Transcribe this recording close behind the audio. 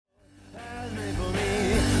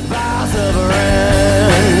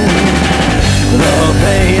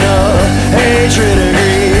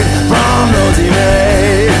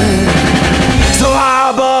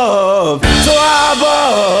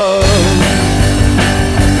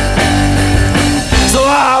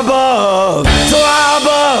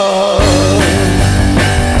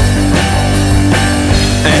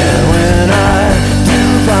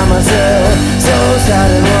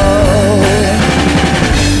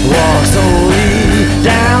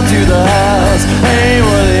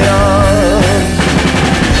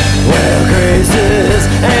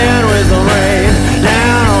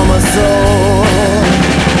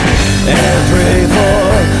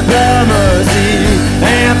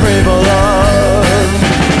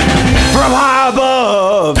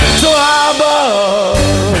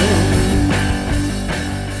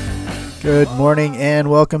Good morning and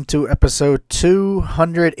welcome to episode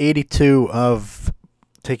 282 of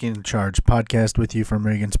Taking Charge podcast with you from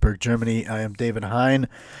Regensburg, Germany. I am David Hein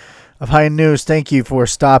of Hein News. Thank you for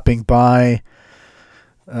stopping by.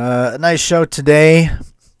 A nice show today,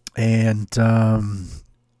 and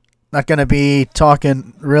not going to be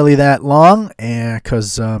talking really that long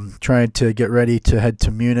because I'm trying to get ready to head to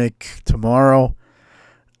Munich tomorrow.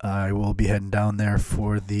 I will be heading down there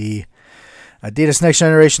for the Adidas Next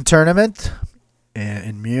Generation Tournament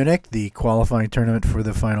in Munich, the qualifying tournament for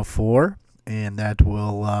the Final Four, and that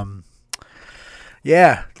will,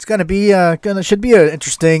 it's going to be should be an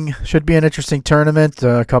interesting tournament.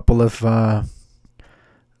 A couple of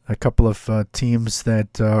teams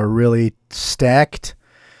that are really stacked,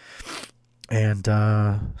 and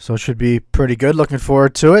so it should be pretty good. Looking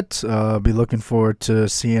forward to it. Be looking forward to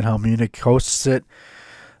seeing how Munich hosts it.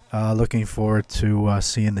 Looking forward to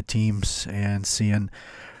seeing the teams and seeing,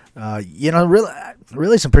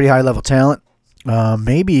 really some pretty high-level talent.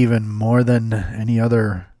 Maybe even more than any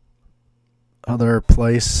other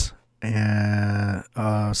place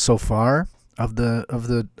so far of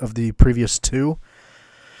the previous two.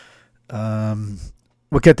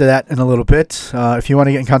 We'll get to that in a little bit. If you want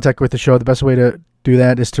to get in contact with the show, the best way to do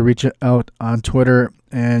that is to reach out on Twitter,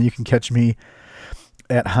 and you can catch me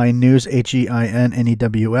at Hein News,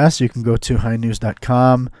 HEINNEWS. You can go to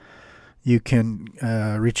heinnews.com. You can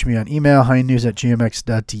reach me on email,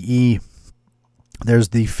 heinnews@gmx.de. There's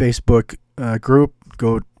the Facebook group.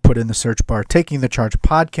 Go put in the search bar, Taking the Charge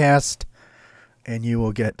podcast, and you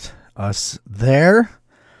will get us there.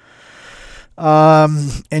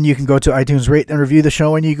 And you can go to iTunes, rate and review the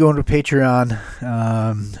show, and you go into Patreon.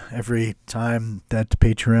 Every time that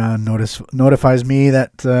Patreon notifies me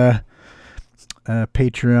that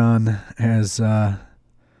Patreon has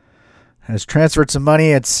transferred some money.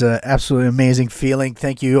 It's an absolutely amazing feeling.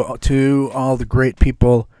 Thank you to all the great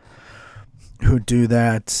people who do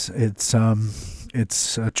that. It's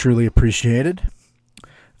truly appreciated.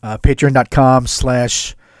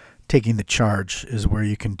 Patreon.com/Taking the Charge is where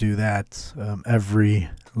you can do that. Every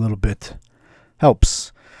little bit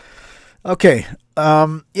helps. Okay.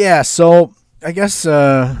 So I guess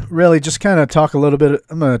really just kind of talk a little bit.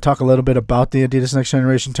 I'm going to talk a little bit about the Adidas Next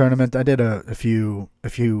Generation Tournament. I did if you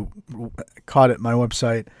caught it, my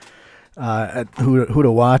website at who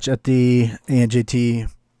to watch at the ANJT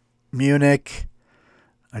Munich.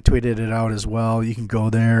 I tweeted it out as well. You can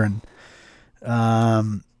go there, and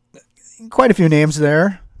quite a few names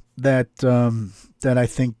there that I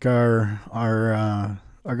think are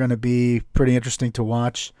going to be pretty interesting to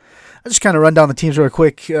watch. I'll just kind of run down the teams real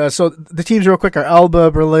quick. So the teams real quick are Alba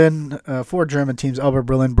Berlin, 4 German teams: Alba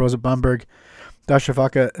Berlin, Borussia Bamberg, Dasha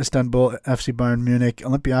Wacker Istanbul, FC Bayern Munich,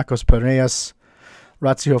 Olympiacos Piraeus,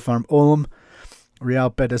 Lazio Farm Ulm, Real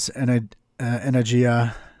Betis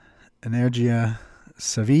Energia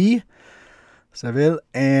Seville,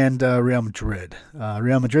 and Real Madrid.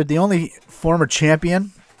 Real Madrid, the only former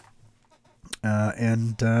champion,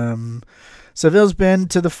 and Seville's been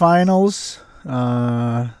to the finals.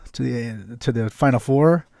 To the Final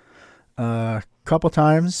Four a couple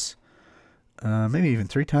times, maybe even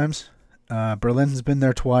 3 times. Berlin's been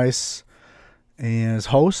there twice as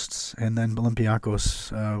hosts, and then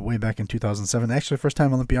Olympiacos way back in 2007. Actually, the first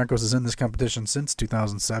time Olympiacos is in this competition since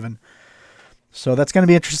 2007. So that's going to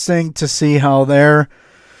be interesting to see how their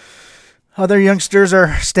youngsters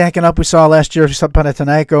are stacking up. We saw last year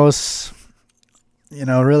Panathinaikos,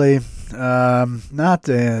 really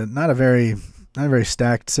not a very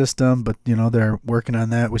stacked system, but they're working on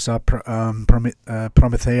that. We saw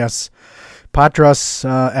Prometheus Patras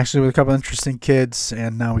actually with a couple of interesting kids,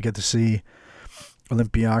 and now we get to see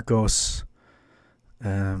Olympiacos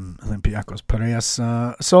Piraeus.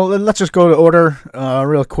 So let's just go to order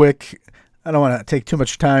real quick. I don't want to take too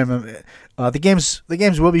much time. The games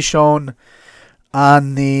will be shown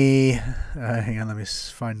on the. Hang on, let me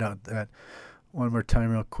find out that one more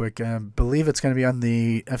time real quick. I believe it's going to be on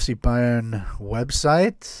the FC Bayern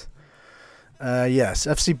website. Yes,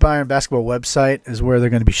 FC Bayern basketball website is where they're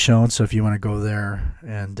going to be shown. So if you want to go there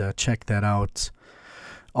and check that out,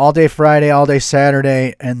 all day Friday, all day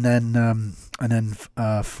Saturday, and then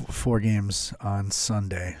 4 games on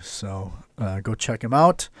Sunday. So go check them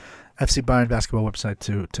out. FC Bayern basketball website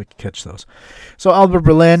to catch those. So Alba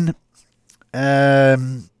Berlin.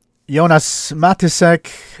 Jonas Matisek,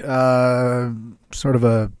 sort of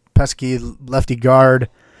a pesky lefty guard.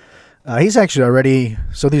 He's actually already,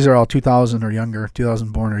 so these are all 2000 or younger,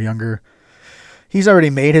 2000 born or younger. He's already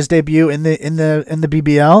made his debut in the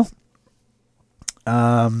BBL.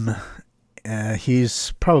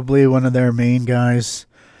 He's probably one of their main guys.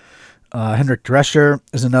 Henrik Drescher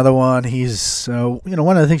is another one. He's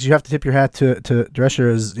one of the things you have to tip your hat to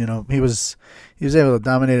Drescher is he was able to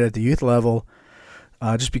dominate at the youth level,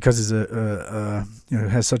 just because he's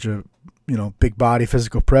has such a big body,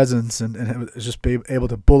 physical presence, and is just able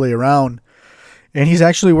to bully around. And he's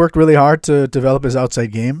actually worked really hard to develop his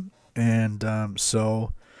outside game, and I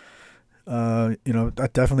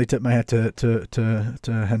definitely tip my hat to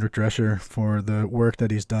Henrik Drescher for the work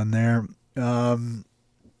that he's done there.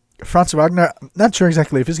 Franz Wagner, not sure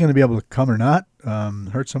exactly if he's going to be able to come or not.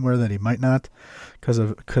 Heard somewhere that he might not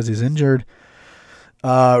because he's injured.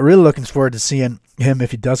 Really looking forward to seeing him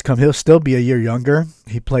if he does come. He'll still be a year younger.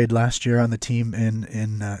 He played last year on the team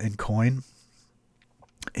in Coin,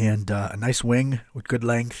 and a nice wing with good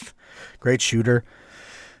length, great shooter,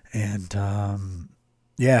 and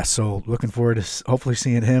so looking forward to hopefully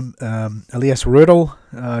seeing him. Elias Rudel,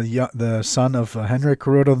 the son of Henrik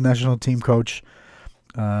Rudel, the national team coach.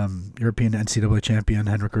 European NCAA champion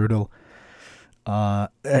Henrik Rudel.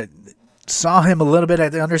 Saw him a little bit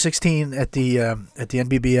at the under 16 at the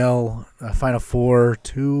NBBL Final Four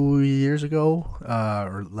 2 years ago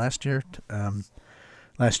or last year. And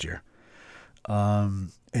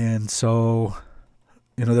so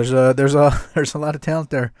there's a lot of talent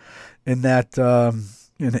there in that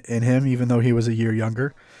in him, even though he was a year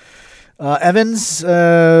younger. Evans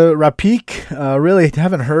Rapik, really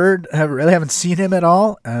haven't seen him at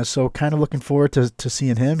all. So kind of looking forward to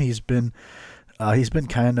seeing him. He's been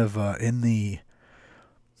kind of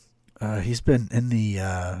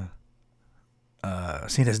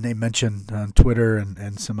seen his name mentioned on Twitter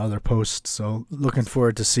and some other posts. So looking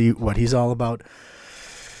forward to see what he's all about.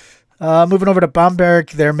 Moving over to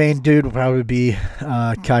Bamberg, their main dude will probably be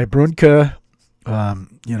Kai Brunke.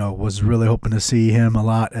 Was really hoping to see him a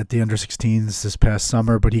lot at the under-16s this past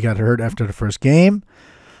summer, but he got hurt after the first game.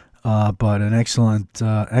 But an excellent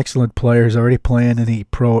player. He's already playing in the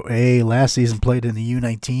Pro A. Last season played in the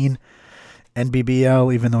U19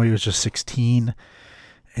 NBBL, even though he was just 16.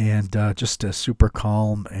 And just a super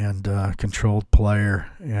calm and controlled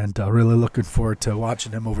player. And really looking forward to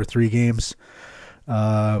watching him over 3 games.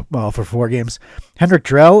 For 4 games. Henrik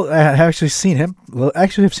Drell, I have actually seen him.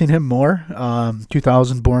 Actually, I've seen him more.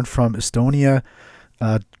 2000, born from Estonia.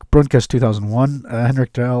 Brunke's 2001.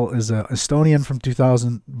 Henrik Drell is an Estonian from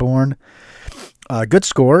 2000, born. Good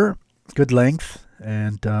scorer, good length,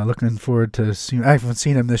 and looking forward to seeing. I haven't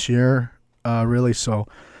seen him this year, really. So,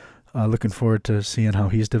 looking forward to seeing how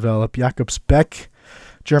he's developed. Jakobs Beck,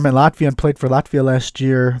 German Latvian, played for Latvia last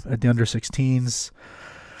year at the under-16s.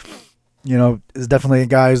 Is definitely a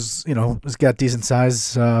guy who's got decent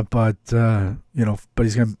size, but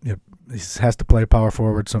he's gonna he has to play power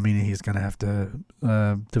forward, so meaning he's gonna have to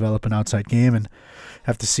develop an outside game and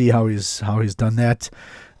have to see how he's done that.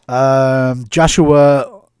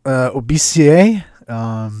 Joshua Obisie,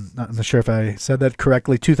 I'm not sure if I said that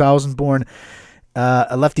correctly. 2000 born,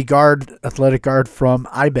 a lefty guard, athletic guard from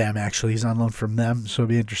IBAM. Actually, he's on loan from them, so it'll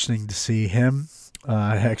be interesting to see him.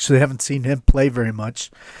 I actually haven't seen him play very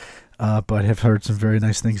much. But have heard some very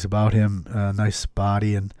nice things about him. Nice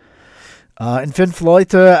body. And Finn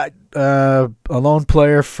Floyte, a lone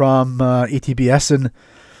player from ETB Essen,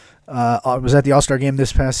 was at the All-Star game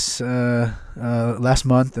this past last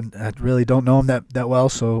month, and I really don't know him that well,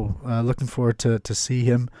 so looking forward to see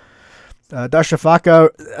him. Darshafaka,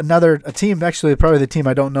 a team, actually probably the team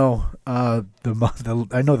I don't know I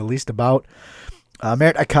know the least about.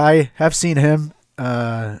 Merit Akai, have seen him.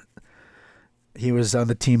 He was on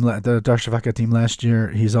the Darshafaka team last year.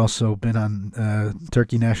 He's also been on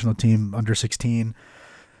Turkey national team under 16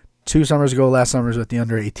 2 summers ago. Last summer was at the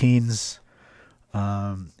under 18s.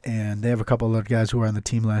 And they have a couple of other guys who were on the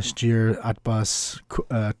team last year. Atbas,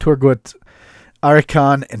 Turgut,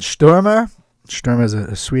 Arikan, and Sturmer. Sturmer is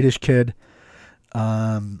a Swedish kid.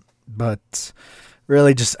 But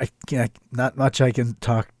really just not much I can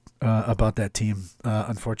talk about that team,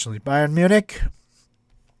 unfortunately. Bayern Munich.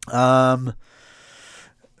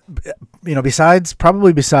 Besides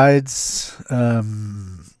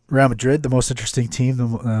Real Madrid, the most interesting team,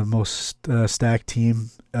 the most stacked team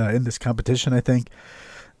in this competition, I think.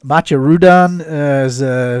 Matja Rudan is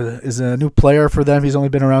a new player for them. He's only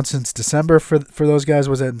been around since December for those guys.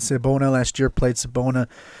 Was at Cibona last year. Played for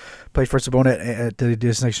Cibona at the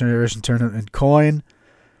Next Generation tournament in Coin.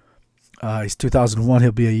 He's 2001.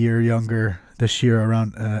 He'll be a year younger this year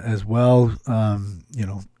around as well.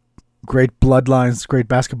 Great bloodlines, great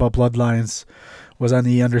basketball bloodlines. Was on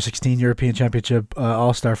the under-16 European Championship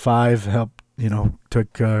All-Star 5. Helped,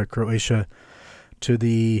 took Croatia to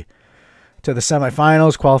the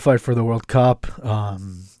semifinals. Qualified for the World Cup.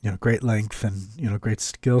 Great length and great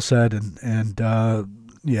skill set and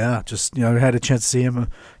Yeah, just I had a chance to see him a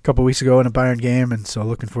couple weeks ago in a Bayern game, and so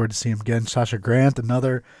looking forward to seeing him again. Sasha Grant,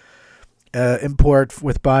 another import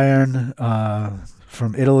with Bayern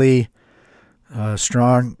from Italy,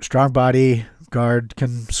 strong body guard,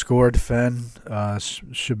 can score, defend.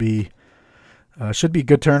 Should be a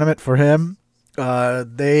good tournament for him.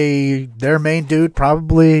 Their main dude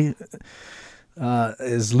probably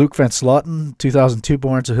is Luke van Sloten, 2002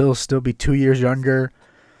 born, so he'll still be 2 years younger.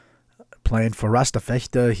 Playing for Rasta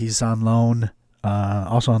Fechte, he's on loan.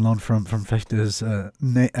 Also on loan from Fechte is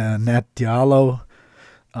Nat Diallo.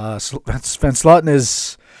 Van Sloten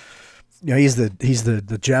is, he's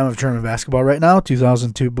the gem of German basketball right now.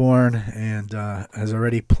 2002 born, and has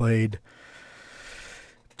already played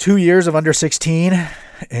 2 years of under 16,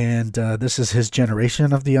 and this is his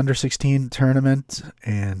generation of the under 16 tournament,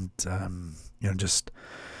 and just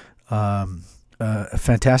a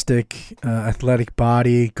fantastic athletic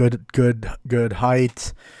body, good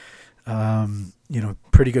height,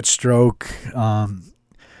 pretty good stroke.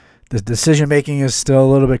 The decision making is still a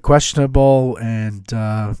little bit questionable, and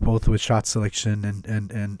both with shot selection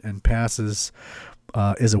and passes,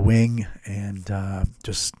 is a wing, and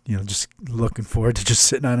just looking forward to just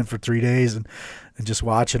sitting on him for 3 days and just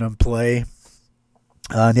watching him play.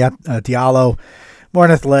 Diallo, more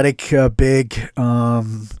an athletic, big,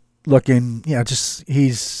 looking. Just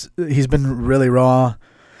he's been really raw,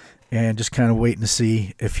 and just kind of waiting to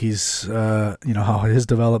see if he's, how his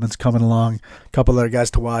development's coming along. A couple other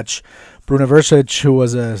guys to watch: Bruno Veršič, who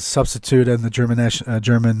was a substitute in the German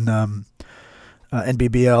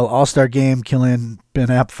NBBL All-Star game, Kylian Ben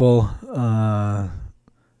Apfel,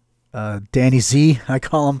 Danny Z, I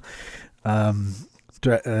call him,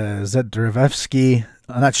 Zed Drevevsky.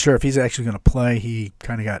 I'm not sure if he's actually going to play. He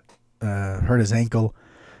kind of got hurt his ankle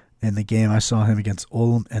in the game. I saw him against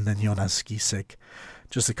Ulm, and then Jonas Gisek.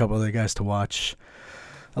 Just a couple other guys to watch.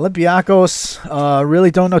 Olympiacos,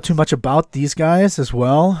 really don't know too much about these guys as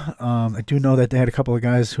well. I do know that they had a couple of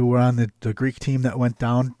guys who were on the Greek team that went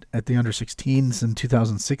down at the under-16s in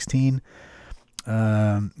 2016.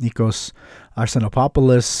 Nikos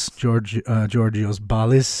Arsenopoulos, Georgios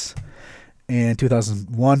Balis, and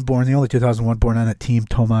 2001 born, the only 2001 born on that team,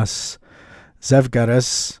 Tomas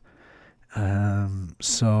Zevgaris.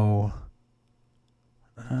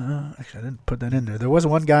 Actually, I didn't put that in there. There was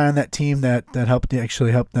one guy on that team that helped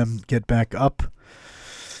them get back up.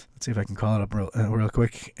 Let's see if I can call it up real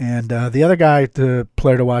quick. And the other guy, the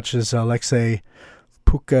player to watch, is Alexei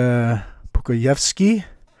Pukajevsky,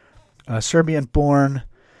 Serbian-born.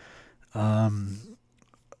 I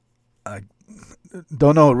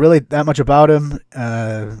don't know really that much about him,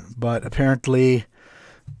 but apparently,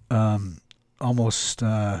 almost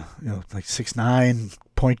like 6'9",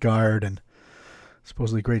 point guard, and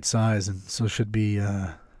supposedly great size, and so should be.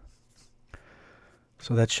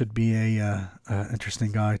 So that should be a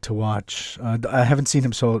interesting guy to watch. I haven't seen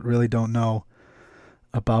him, so really don't know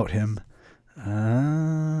about him.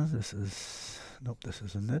 This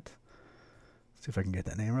isn't it. Let's see if I can get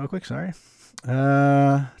that name real quick. Sorry.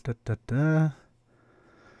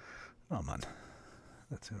 Oh man,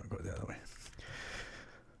 let's go the other way.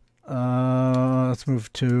 Let's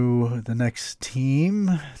move to the next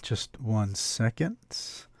team. Just 1 second.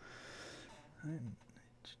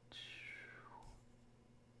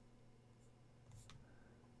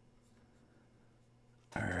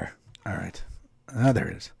 All right. There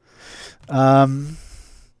it is. Sorry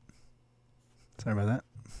about that.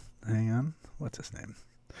 Hang on. What's his name?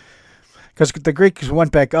 Because the Greeks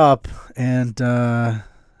went back up, and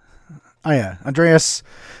Andreas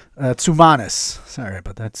Tsoumanis. Sorry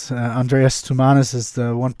about that. Andreas Tsoumanis is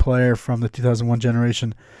the one player from the 2001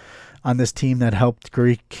 generation on this team that helped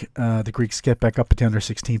the Greeks get back up at the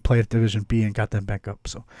under-16, played at Division B, and got them back up.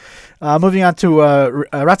 So, moving on to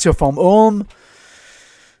Ratioform Ulm.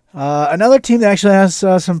 Another team that actually has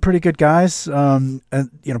some pretty good guys. And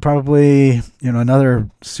probably another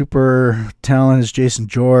super talent is Jason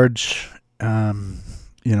George.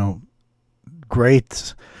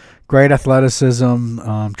 Great athleticism,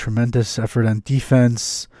 tremendous effort on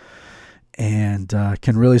defense, and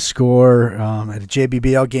can really score. At a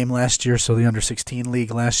JBBL game last year, so the under-16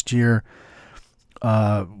 league last year,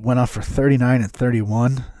 went off for 39 and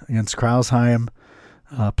 31 against Kreilsheim.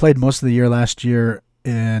 Played most of the year last year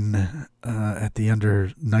at the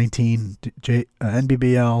under-19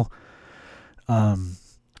 NBBL.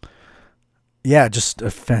 Just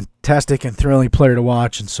a fantastic and thrilling player to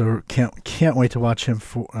watch, and so can't wait to watch him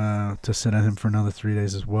to sit on him for another 3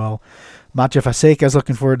 days as well. Matej Faseka is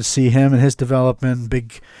looking forward to see him and his development.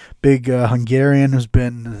 Big Hungarian who's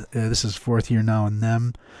been this is 4th year now in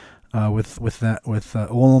them. with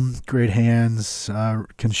Ulm, great hands,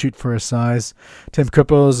 can shoot for his size. Tim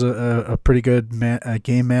Krippel's a pretty good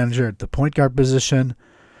game manager at the point guard position.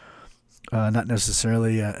 Not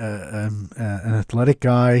necessarily an athletic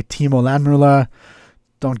guy. Timo Landmüller,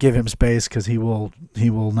 don't give him space because he will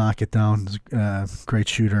knock it down. Great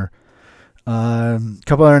shooter.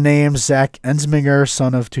 Couple other names: Zach Ensminger,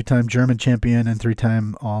 son of two-time German champion and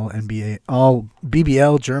three-time All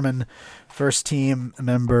BBL German first team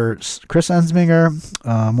member Chris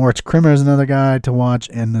Ensminger. Moritz Krimmer is another guy to watch,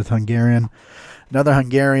 and another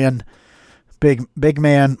Hungarian big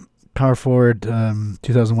man, power forward,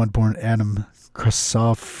 2001 born Adam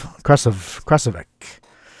Krasovic.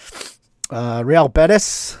 Real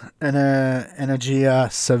Betis and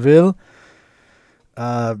Energia Seville.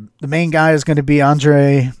 The main guy is going to be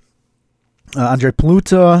Andre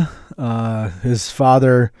Pluta. His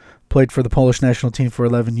father played for the Polish national team for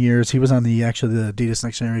 11 years. He was on the Adidas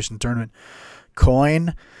Next Generation Tournament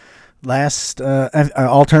coin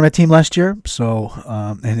all tournament team last year. So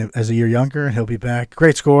and as a year younger, he'll be back.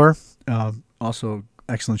 Great scorer. Also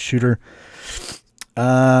excellent shooter.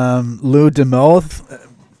 Lou Demuth.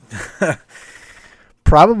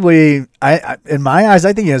 Probably, in my eyes,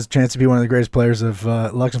 I think he has a chance to be one of the greatest players of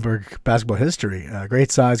Luxembourg basketball history.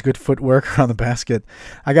 Great size, good footwork around the basket.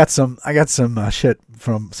 I got some shit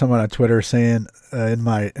from someone on Twitter saying in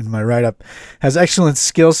my write-up, has excellent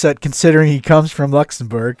skill set considering he comes from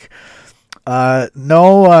Luxembourg.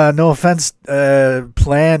 No offense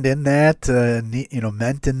planned in that,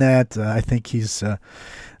 meant in that. I think he's.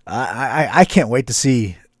 I can't wait to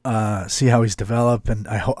see how he's developed, and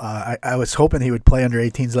I was hoping he would play under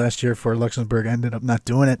 18s last year for Luxembourg. Ended up not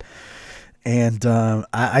doing it, and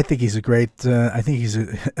I think he's a great. I think he's a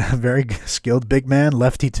very skilled big man,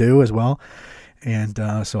 lefty too as well, and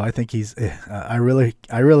so I think he's. I really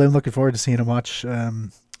am looking forward to seeing him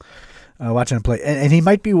watching him play, and he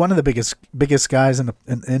might be one of the biggest guys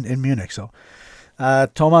in Munich. So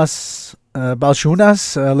Tomas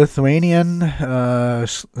Balčiūnas, Lithuanian.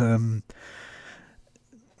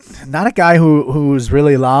 Not a guy who's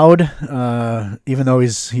really loud, even though he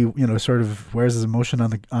sort of wears his emotion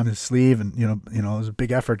on his sleeve, and is a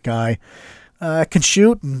big effort guy. Can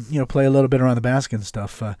shoot and play a little bit around the basket and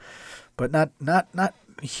stuff, but not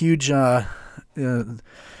huge.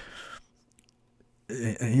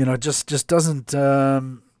 Just doesn't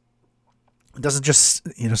just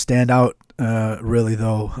stand out really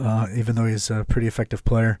though. Even though he's a pretty effective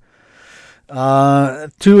player.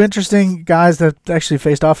 Two interesting guys that actually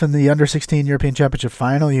faced off in the Under-16 European Championship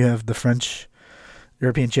final. You have the French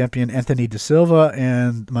European champion Anthony De Silva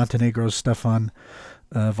and Montenegro's Stefan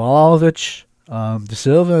Vlahovic. De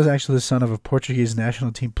Silva is actually the son of a Portuguese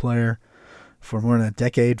national team player for more than a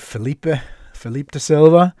decade, Felipe De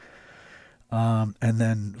Silva. And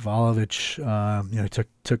then Vlahovic,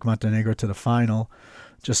 took Montenegro to the final.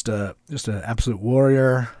 Just an absolute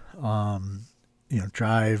warrior.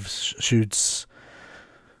 Drives, shoots,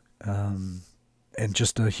 and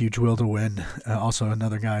just a huge will to win. Also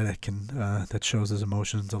another guy that shows his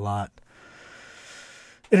emotions a lot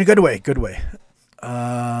in a good way.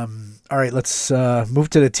 All right, let's move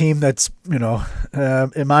to the team that's in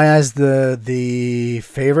my eyes the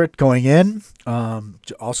favorite going in.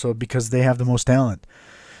 Also because they have the most talent.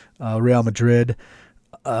 Real Madrid.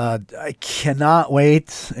 I cannot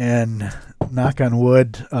wait, and knock on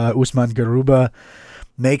wood, Usman Garuba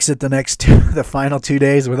makes it the final 2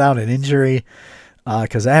 days without an injury,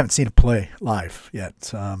 because I haven't seen him play live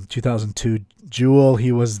yet. 2002 Jewel,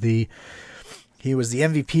 he was the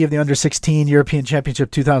MVP of the Under-16 European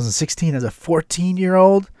Championship 2016 as a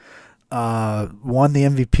 14-year-old. Won the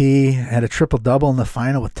MVP, had a triple-double in the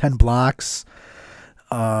final with 10 blocks.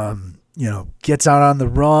 Gets out on the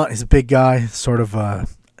run. He's a big guy, sort of.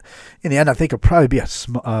 In the end, I think he'll probably be a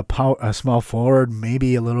small forward,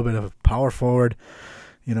 maybe a little bit of a power forward.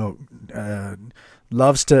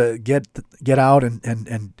 Loves to get out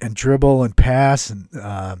and dribble and pass, and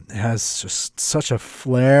has just such a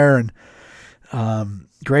flair, and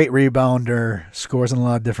great rebounder. Scores in a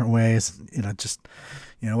lot of different ways.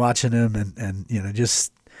 Watching him and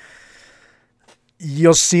just.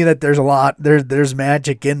 You'll see that there's a lot there's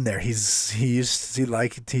magic in there. He used to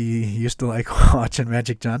like watching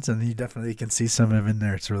Magic Johnson. You definitely can see some of him in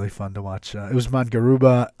there. It's really fun to watch. Usman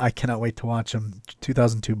Garuba, I cannot wait to watch him.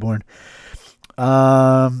 2002 born.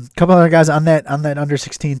 Couple other guys on that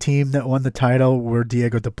Under-16 team that won the title were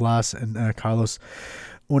Diego de Blas and Carlos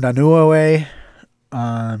Unanuoe,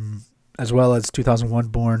 as well as 2001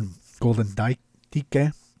 born Golden Dike. De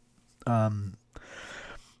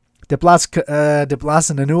Blas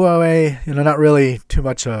and Unanuoe, not really too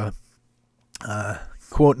much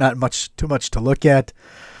quote, not too much to look at.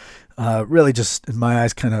 Really just, in my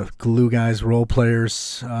eyes, kind of glue guys, role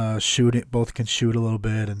players, both can shoot a little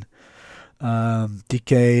bit. And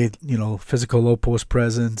DK, physical low post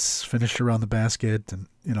presence, finisher around the basket, and,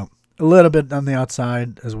 a little bit on the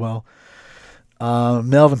outside as well.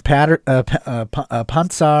 Melvin Pansar,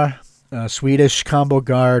 Swedish combo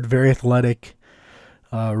guard, very athletic,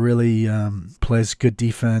 really plays good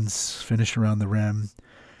defense, finish around the rim.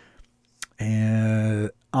 And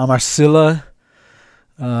Amar Silla,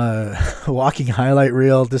 walking highlight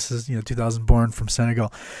reel. This is 2000 born from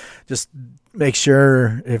Senegal. Just make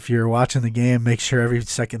sure if you're watching the game, make sure every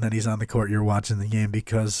second that he's on the court you're watching the game,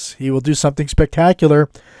 because he will do something spectacular,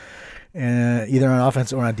 either on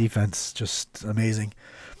offense or on defense. Just amazing.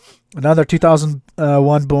 Another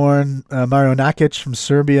 2001 born Mario Nakic from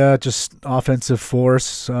Serbia, just offensive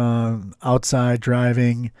force, outside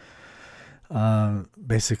driving,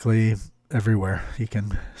 basically everywhere he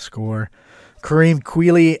can score. Kareem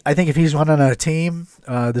Quealy, I think if he's one on a team,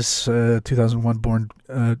 this 2001 born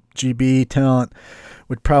GB talent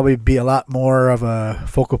would probably be a lot more of a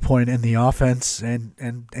focal point in the offense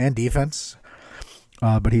and defense.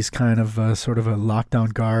 But he's kind of sort of a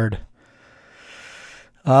lockdown guard,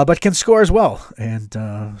 but can score as well. And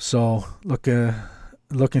so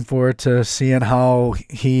looking forward to seeing how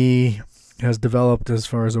he has developed as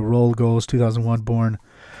far as a role goes. 2001 born,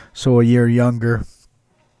 so a year younger.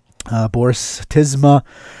 Boris Tizma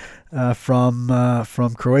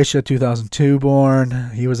from Croatia, 2002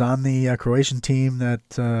 born. He was on the Croatian team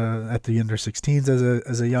that at the under 16s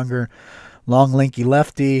as a younger, long, lanky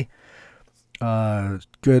lefty.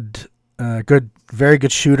 Good, very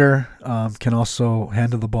good shooter. Can also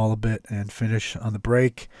handle the ball a bit and finish on the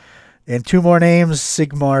break. And two more names: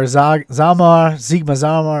 Sigmar Zamar, a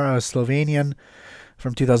Slovenian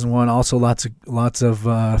from 2001. Also lots of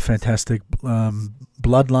fantastic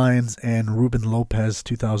bloodlines. And Ruben Lopez,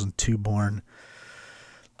 2002 born.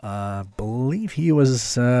 Believe he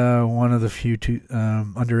was one of the few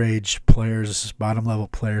underage players, bottom level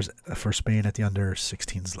players for Spain at the under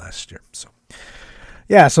 16s last year. So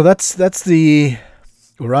yeah, so that's the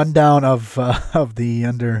rundown of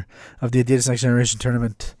the Adidas Next Generation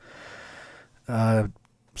tournament.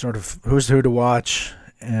 Sort of who's who to watch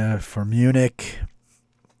for Munich.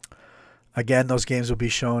 Again, those games will be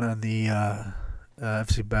shown on the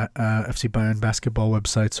FC Bayern basketball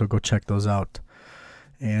website, so go check those out.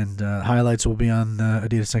 And highlights will be on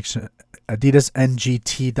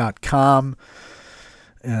AdidasNGT.com.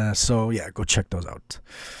 So yeah, go check those out.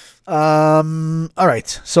 All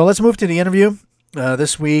right, so let's move to the interview.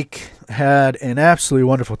 This week had an absolutely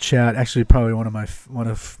wonderful chat. Actually, probably one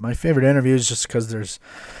of my favorite interviews, just because there's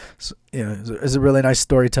a really nice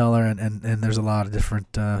storyteller, and there's a lot of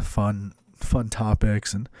different fun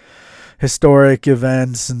topics and historic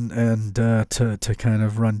events and to kind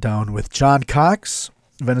of run down with John Cox,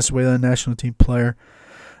 Venezuelan national team player,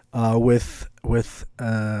 with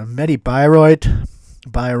Mehdi Bayreuth.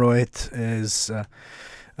 Bayreuth is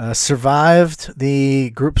survived the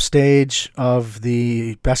group stage of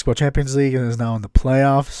the Basketball Champions League and is now in the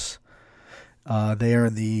playoffs. They are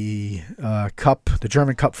in the the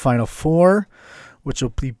German Cup Final Four, which will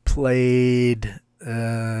be played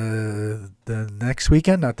the next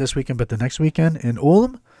weekend, not this weekend, but the next weekend in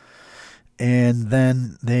Ulm. And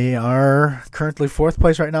then they are currently fourth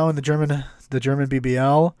place right now in the German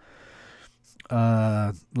BBL.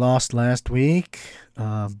 Lost last week,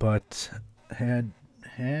 but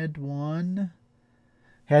had won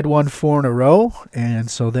 4 in a row,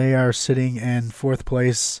 and so they are sitting in fourth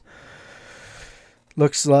place.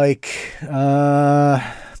 Looks like maybe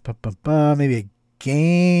a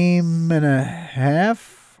game and a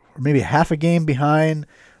half, or maybe half a game behind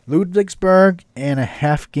Ludwigsburg, and a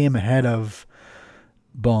half game ahead of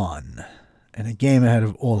Bonn, and a game ahead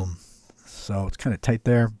of Ulm. So it's kind of tight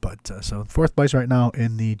there, but so fourth place right now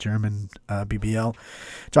in the German BBL.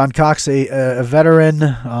 John Cox, a veteran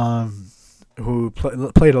who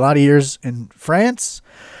played a lot of years in France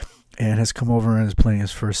and has come over and is playing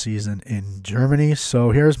his first season in Germany.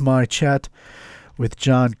 So here's my chat with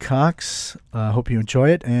John Cox. Hope you enjoy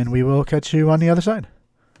it, and we will catch you on the other side.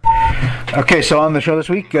 Okay, so on the show this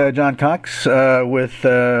week, John Cox with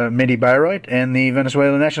Mehdi Bayreuth and the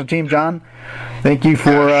Venezuelan national team. John, thank you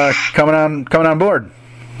for coming on board.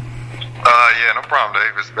 Yeah, no problem,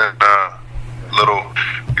 Dave. It's been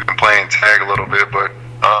we've been playing tag a little bit, but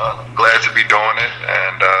glad to be doing it,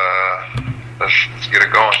 and let's get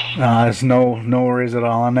it going. There's no worries at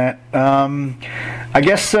all on that. I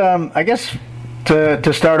guess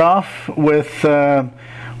to start off with.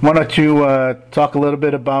 Wanted to talk a little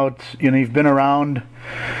bit about, you've been around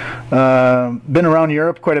been around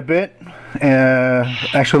Europe quite a bit.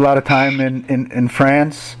 Actually, a lot of time in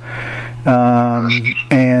France,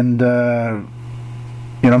 and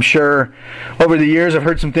I'm sure over the years I've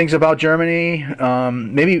heard some things about Germany.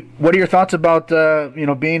 Maybe what are your thoughts about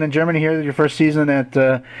being in Germany here, your first season at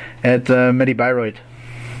Medi Bayreuth?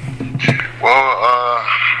 Well,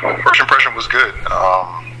 first impression was good,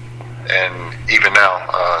 and even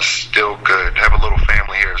now, still good. Have a little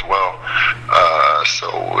family here as well,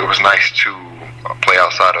 so it was nice to play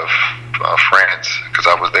outside of France because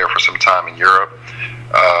I was there for some time in Europe,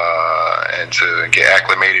 and to get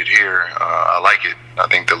acclimated here, I like it. I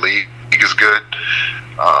think the league is good.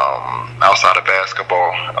 Outside of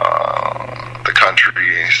basketball, the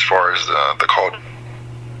country, as far as the culture,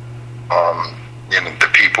 the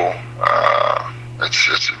people,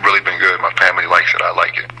 it's really been good. My family likes it. I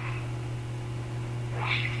like it.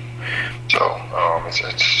 So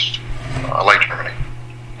I like Germany.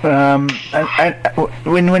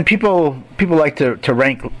 When people like to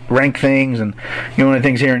rank things, and one of the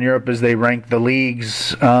things here in Europe is they rank the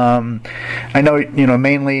leagues. I know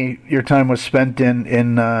mainly your time was spent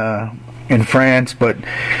in France, but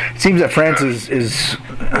it seems that France is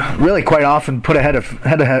really quite often put ahead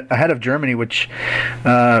of Germany, which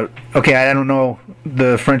I don't know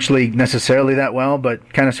the French league necessarily that well,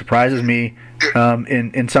 but kind of surprises me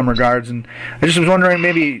in some regards. And I just was wondering,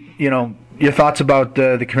 maybe your thoughts about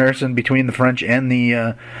the comparison between the French and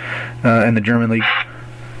the German league.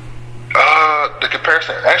 The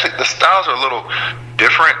comparison, actually, the styles are a little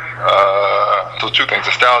different. So two things: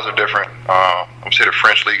 the styles are different. I would say the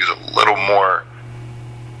French league is a little more,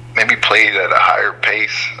 maybe played at a higher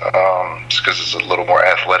pace, just because it's a little more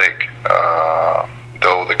athletic.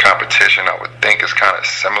 Though the competition, I would think, is kind of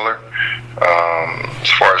similar. As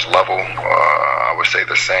far as level, I would say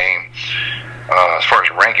the same. As far as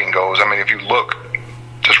ranking goes, I mean, if you look,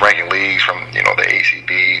 just ranking leagues from the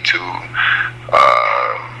ACB to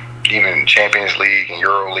even Champions League and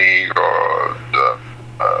Euro League, or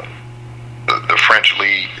the French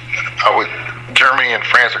league, Germany and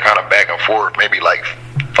France are kind of back and forth, maybe like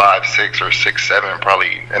 5, 6, or 6, 7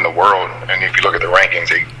 probably in the world. And if you look at the rankings,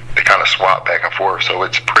 they kind of swap back and forth, so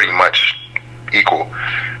it's pretty much equal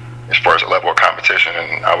as far as the level of competition,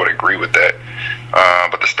 and I would agree with that.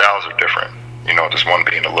 But the styles are different. Just one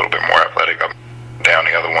being a little bit more athletic up down,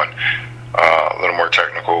 the other one a little more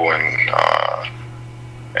technical and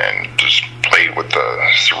just played with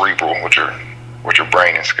the cerebral, with your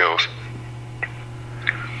brain and skills.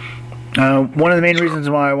 One of the main reasons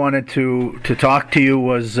why I wanted to talk to you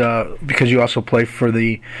was because you also play you're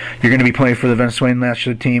going to be playing for the Venezuelan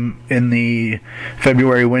national team in the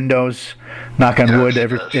February windows. Knock on wood,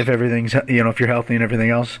 if everything's if you're healthy and everything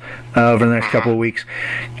else over the next couple of weeks.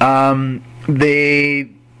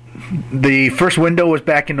 The first window was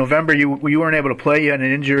back in November. You weren't able to play. You had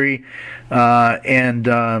an injury, and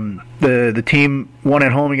the team won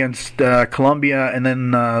at home against Colombia, and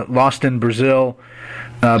then lost in Brazil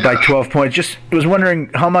by 12 points. Just was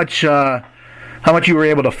wondering how much you were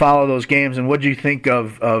able to follow those games, and what did you think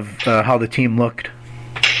of how the team looked?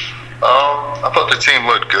 I thought the team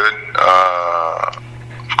looked good.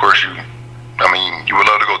 Of course, you would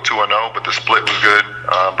love to go 2-0, but the split was good.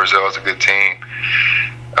 Brazil is a good team,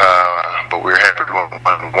 but we were happy to win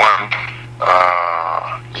 1-1.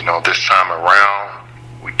 This time around,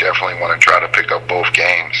 we definitely want to try to pick up both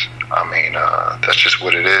games. That's just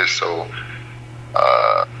what it is. So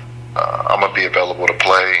I'm gonna be available to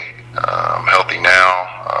play. I'm healthy now.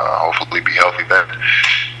 Hopefully, be healthy then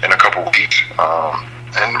in a couple weeks,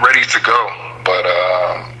 and ready to go. But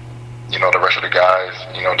the rest of the guys,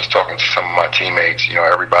 just talking to some of my teammates,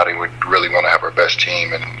 everybody would really want to have our best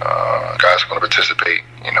team, and guys want to participate,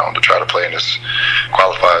 to try to play in this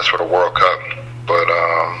qualifiers for the World Cup. But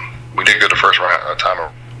we did good the first time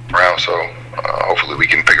around, so hopefully we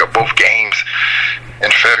can pick up both games in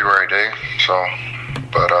February, Dave. So,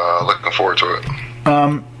 but looking forward to it.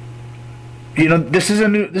 This is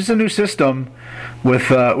a new system with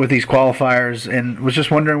these qualifiers, and was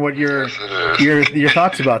just wondering what your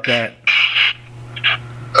thoughts about that.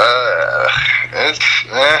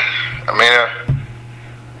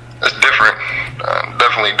 It's different.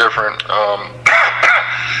 Definitely different.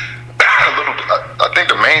 I think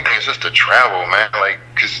the main thing is just to travel, man. Like,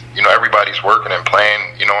 because everybody's working and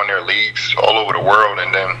playing, in their leagues all over the world,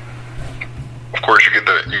 and then of course you get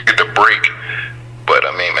the break. But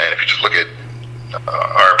man, if you just look at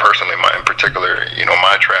personally, in particular,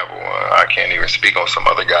 my travel, I can't even speak on some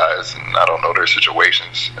other guys, and I don't know their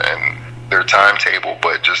situations and their timetable.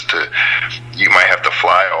 But you might have to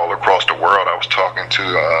fly all across the world. I was talking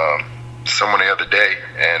to someone the other day,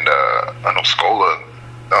 and I know Scola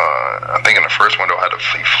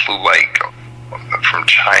he flew like from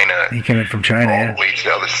China. He came in from China, all the way to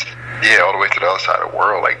the other, all the way to the other side of the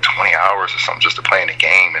world, like 20 hours or something, just to play in the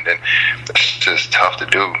game. And then it's just tough to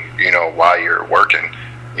do, while you're working,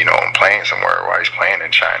 and playing somewhere while he's playing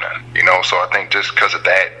in China, So I think just because of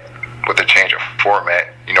that, with the change of format,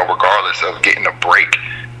 regardless of getting a break,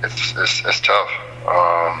 it's tough.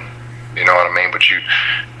 You know what I mean? But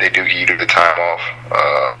they do give you the time off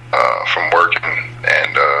from working,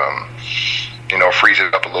 and freeze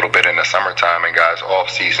it up a little bit in the summertime and guys off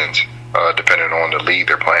seasons, depending on the league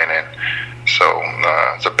they're playing in. So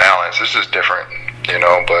it's a balance. This is different,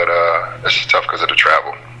 but it's just tough because of the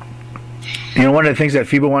travel. One of the things that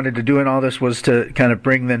FIBA wanted to do in all this was to kind of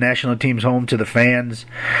bring the national teams home to the fans.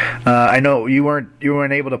 I know you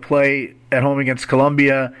weren't able to play at home against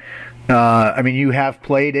Colombia. You have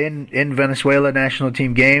played in Venezuela national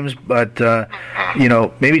team games, but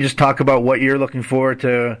maybe just talk about what you're looking forward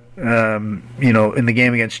to, in the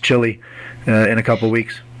game against Chile in a couple of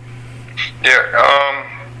weeks. Yeah.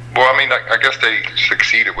 I guess they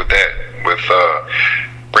succeeded with that, with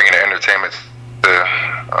bringing the entertainment to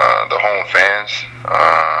the home fans.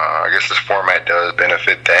 I guess this format does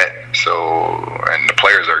benefit that. So, and the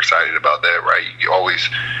players are excited about that, right? You always,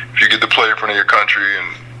 if you get to play in front of your country and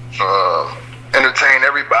entertain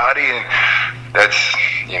everybody, and that's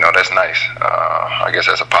nice. I guess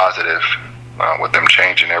that's a positive with them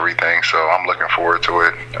changing everything. So I'm looking forward to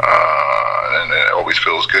it, and it always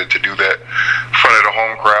feels good to do that in front of the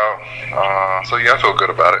home crowd. I feel good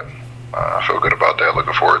about it. I feel good about that.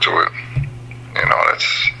 Looking forward to it.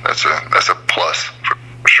 That's a plus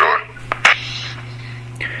for sure.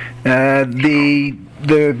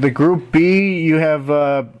 The Group B, you have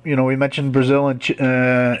we mentioned Brazil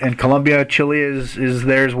and Colombia. Chile is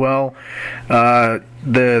there as well.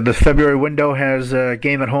 The February window has a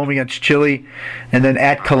game at home against Chile, and then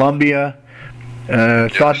at Colombia.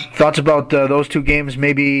 Thoughts about those two games?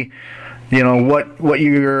 Maybe what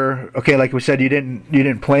you're like we said, you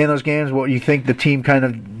didn't play in those games. What you think the team kind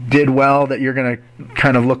of did well that you're going to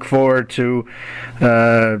kind of look forward to,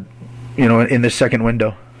 in this second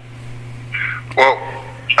window. Well,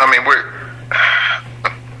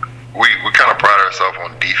 we kind of pride ourselves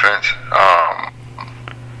on defense. I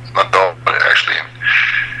thought actually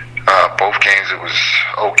both games it was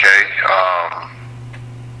okay.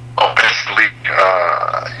 Offensively,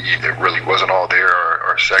 it really wasn't all there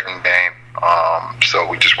our second game. So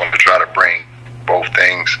we just wanted to try to bring both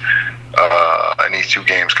things in these two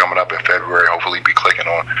games coming up in February. Hopefully be clicking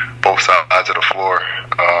on both sides of the floor.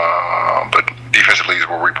 But defensively is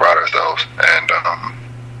where we pride ourselves. And,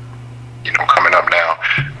 coming up now,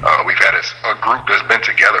 we've had a group that's been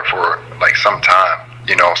together for like some time,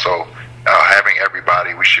 so having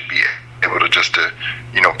everybody, we should be able to just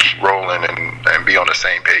keep rolling and be on the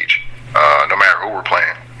same page, no matter who we're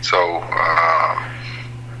playing. So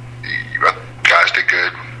guys did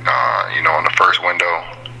good, in the first window.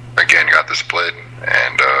 Again, you got the split,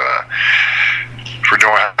 and if we're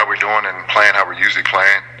doing how we're doing and playing how we're usually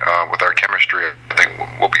playing with our chemistry, I think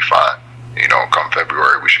we'll be fine. Come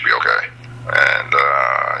February, we should be okay. And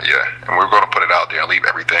and we're going to put it out there and leave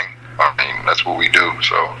everything. That's what we do.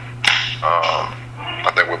 So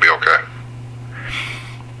I think we'll be okay.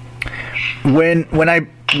 When I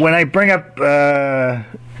bring up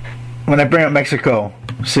Mexico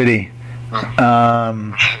City,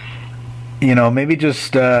 maybe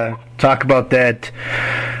just talk about that.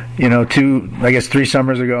 3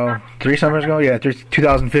 summers ago.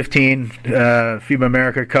 2015 FIBA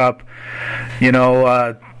America Cup.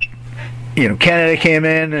 Canada came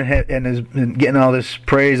in and is getting all this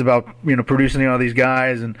praise about producing all these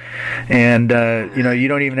guys, and you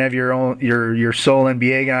don't even have your sole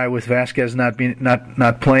NBA guy with Vasquez not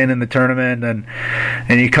playing in the tournament, and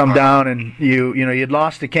you come down and you'd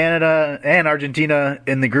lost to Canada and Argentina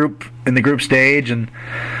in the group stage, and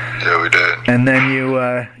yeah, we did. And then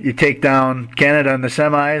you take down Canada in the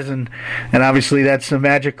semis, and obviously that's a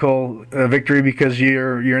magical victory because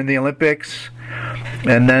you're in the Olympics.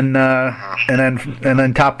 And then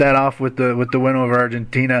top that off with the win over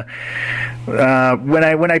Argentina.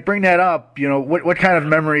 When I bring that up, what kind of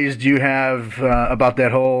memories do you have about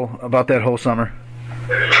that whole summer?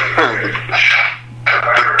 The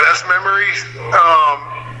best memories,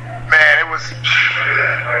 man. It was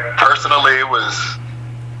personally, it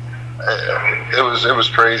was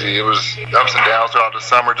crazy. It was ups and downs throughout the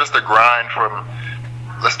summer. Just the grind from.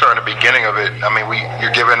 Let's start at the beginning of it.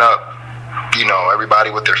 You're giving up.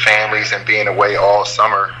 Everybody with their families and being away all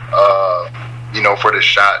summer, for this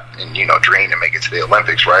shot and, dream to make it to the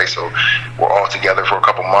Olympics, right? So we're all together for a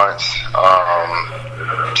couple months,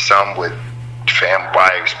 some with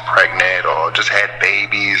wives pregnant or just had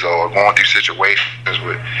babies or going through situations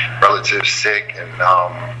with relatives sick. And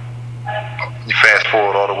you fast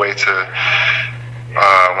forward all the way to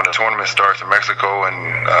when the tournament starts in Mexico,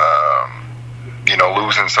 and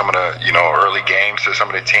losing some of the early games to some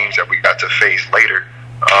of the teams that we got to face later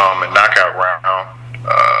in knockout round.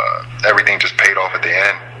 Everything just paid off at the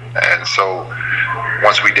end. And so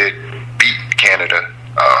once we did beat Canada,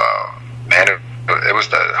 it was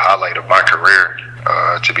the highlight of my career,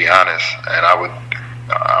 to be honest. And I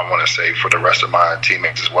want to say for the rest of my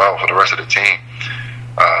teammates as well, for the rest of the team.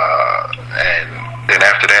 And then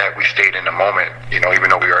after that, we stayed in the moment. Even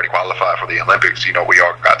though we already qualified for the Olympics, we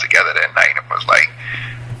all got together that night and was like,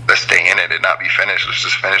 let's stay in it and not be finished. Let's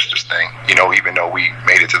just finish this thing. Even though we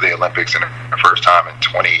made it to the Olympics in the first time in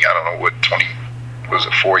 4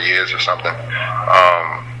 years or something.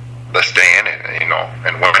 Let's stay in it, and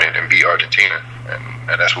win it and beat Argentina. And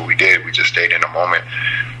that's what we did. We just stayed in the moment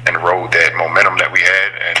and rode that momentum that we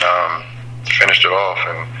had and finished it off.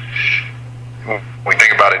 And when we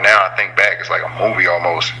think about it now, I think back, it's like a movie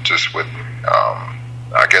almost, just with,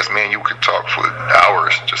 I guess me and you could talk for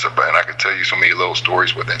hours just about, and I could tell you so many little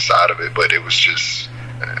stories with inside of it, but it was just,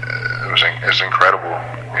 it was incredible.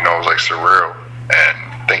 It was like surreal. And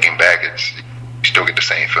thinking back, you still get the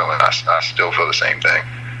same feeling. I still feel the same thing.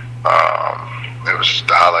 It was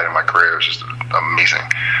the highlight of my career. It was just an amazing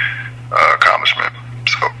accomplishment.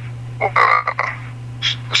 So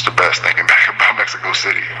it's the best thinking back about Mexico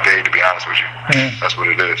City, Dave, to be honest with you. Yeah. That's what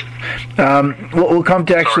it is. We'll come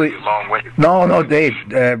to actually. Long-winded. No, Dave.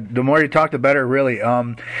 The more you talk, the better, really.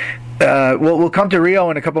 We'll come to Rio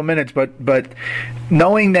in a couple minutes, but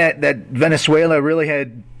knowing that Venezuela really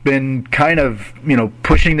had been kind of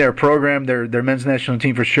pushing their program, their men's national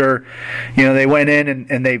team for sure. They went in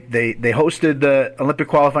and they hosted the Olympic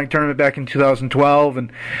qualifying tournament back in 2012,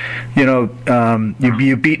 and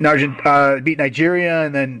you beat Nigeria,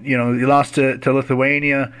 and then you lost to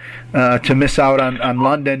Lithuania to miss out on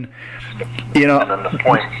London. And then the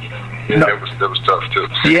point. Yeah, that was tough too.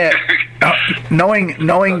 Yeah, knowing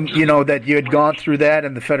that you had gone through that,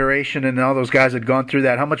 and the federation and all those guys had gone through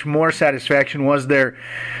that, how much more satisfaction was there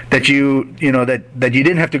that you that you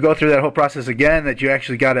didn't have to go through that whole process again, that you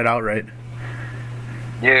actually got it outright?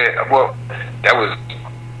 Yeah, well, that was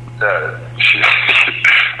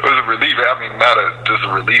it was a relief. I mean, just a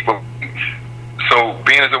relief. So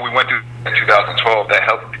being as though we went through in 2012, that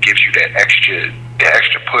helped gives you that extra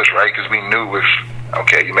push, right? Because we knew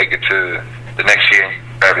you make it to the next year and you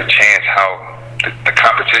have a chance, how the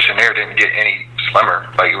competition there didn't get any slimmer.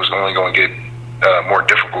 Like, it was only going to get more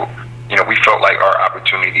difficult. We felt like our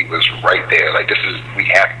opportunity was right there. Like, we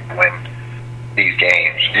have to win these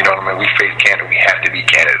games. You know what I mean? We face Canada. We have to beat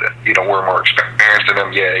Canada. We're more experienced than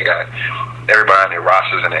them. Yeah, they got everybody on their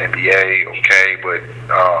rosters in the NBA, okay, but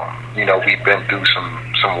we've been through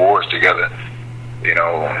some wars together. We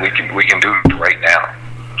can do it right now,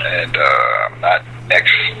 and not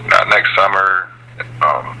next summer.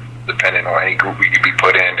 Depending on any group we could be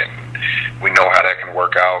put in, and we know how that can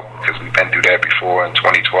work out because we've been through that before in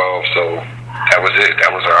 2012. So that was it.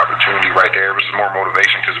 That was our opportunity right there. It was more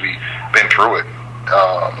motivation because we've been through it.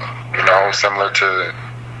 Similar to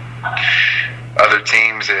other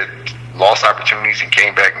teams that lost opportunities and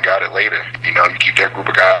came back and got it later. You keep that group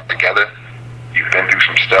of guys together. You've been through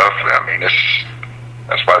some stuff. I mean,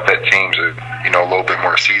 that's why that team's a little bit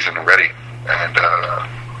more seasoned and ready. And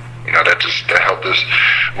that helped us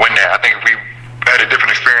win that. I think if we had a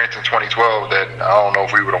different experience in 2012, that I don't know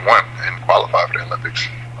if we would have won and qualified for the Olympics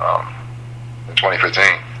in 2015.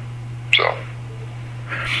 So.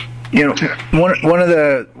 One of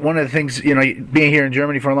the things, being here in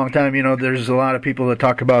Germany for a long time, there's a lot of people that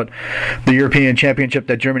talk about the European Championship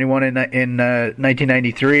that Germany won in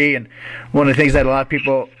 1993, and one of the things that a lot of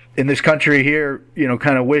people in this country here,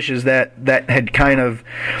 kind of wish is that had kind of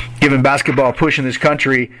given basketball a push in this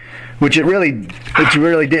country, which it really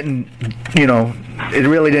didn't, it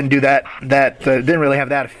really didn't do that didn't really have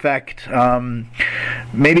that effect.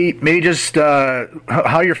 Maybe just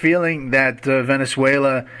how you're feeling that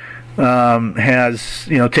Venezuela has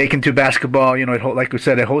taken to basketball. Like we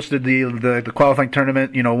said, it hosted the qualifying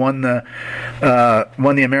tournament. Won the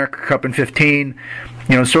America Cup in 2015.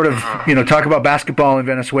 Talk about basketball in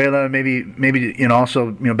Venezuela. Maybe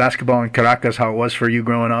also basketball in Caracas, how it was for you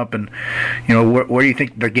growing up, and where do you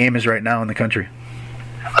think the game is right now in the country?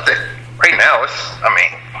 I think right now it's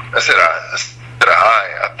at a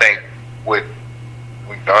high. I think what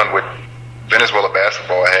we've done with Venezuela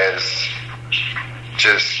basketball has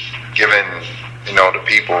just given the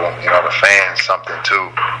people, the fans something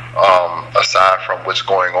too, aside from what's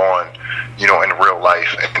going on, in real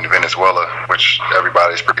life in Venezuela, which which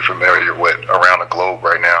everybody's pretty familiar with around the globe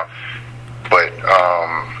right now. But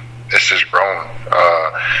it's just grown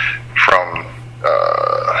from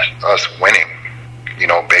us winning,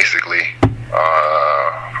 basically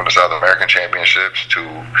from the South American Championships to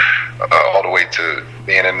all the way to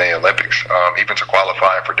being in the Olympics, even to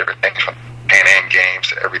qualifying for different things from Pan Am Games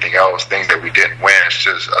to everything else, things that we didn't win. It's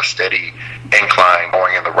just a steady incline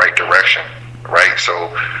going in the right direction, right? So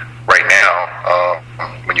right now,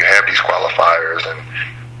 when you have these qualifiers and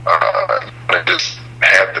you want to just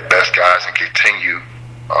have the best guys and continue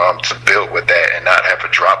to build with that and not have a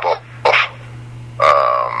drop off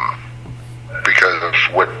because of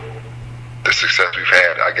what the success we've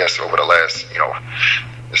had, I guess, over the last,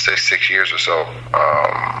 let's say 6 years or so.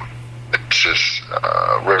 It's just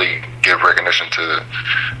really give recognition to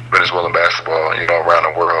Venezuelan basketball, around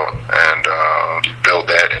the world, and build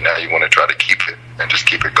that, and now you want to try to keep it and just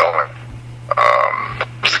keep it going.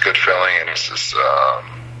 It's a good feeling, and it's just,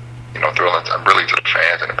 thrilling really to the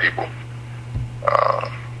fans and the people,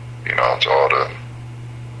 to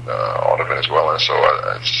all the Venezuelans. So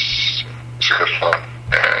it's a good fun,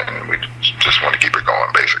 and we just want to keep it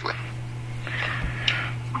going, basically.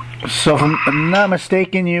 So, if I'm not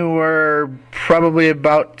mistaken, you were probably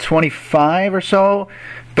about 25 or so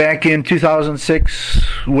back in 2006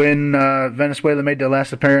 when Venezuela made their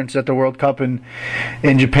last appearance at the World Cup in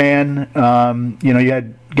Japan. You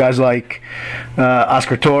had guys like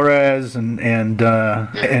Oscar Torres and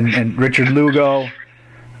Richard Lugo.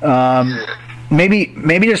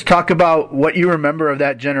 Maybe just talk about what you remember of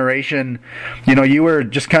that generation. You were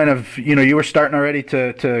just kind of, you were starting already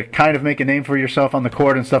to kind of make a name for yourself on the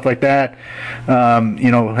court and stuff like that.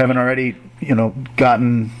 Having already,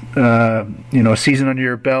 gotten, a season under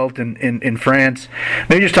your belt in France.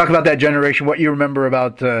 Maybe just talk about that generation, what you remember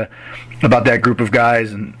about that group of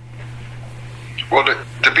guys. And well,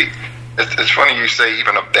 it's funny you say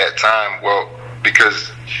even of that time. Well, because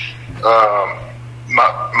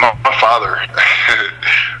my father,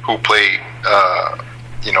 who played,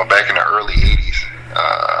 back in the early '80s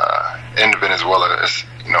in Venezuela,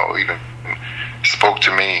 even spoke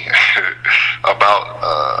to me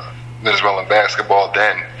about Venezuelan basketball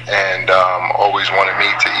then, and always wanted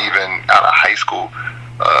me to, even out of high school,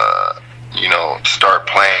 start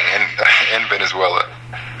playing in Venezuela.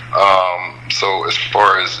 So as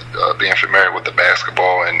far as being familiar with the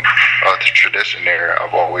basketball and the tradition there,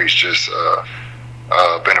 I've always just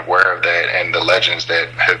been aware of that and the legends that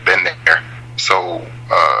have been there. So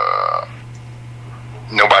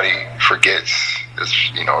nobody forgets,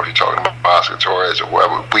 if you're talking about Oscar Torres or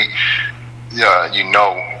whoever,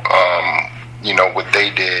 what they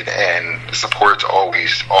did, and the support's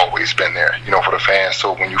always been there, for the fans.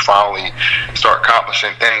 So when you finally start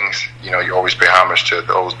accomplishing things, you always pay homage to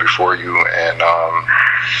those before you, and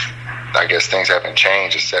I guess things haven't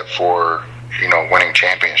changed except for, winning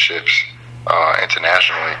championships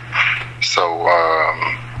internationally. So,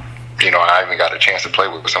 I even got a chance to play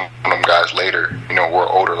with some of them guys later, we're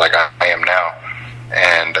older like I am now.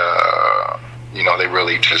 And, they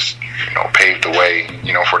really just, paved the way,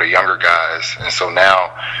 for the younger guys. And so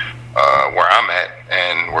now, where I'm at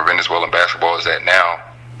and where Venezuelan basketball is at now,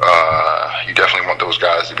 you definitely want those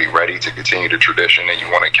guys to be ready to continue the tradition, and you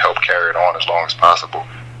want to help carry it on as long as possible.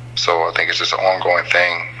 So I think it's just an ongoing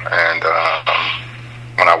thing. And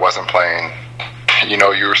when I wasn't playing,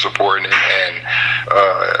 you were supporting it, and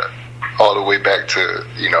all the way back to,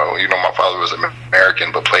 my father was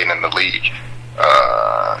American but played in the league.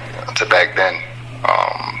 To back then,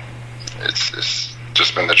 it's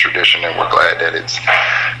just been the tradition, and we're glad that it's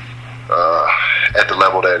at the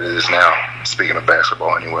level that it is now. Speaking of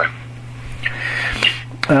basketball, anyway.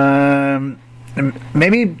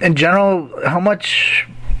 Maybe in general, how much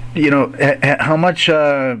how much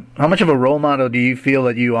of a role model do you feel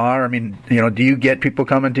that you are? I mean, do you get people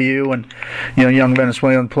coming to you and, young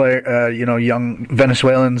Venezuelan young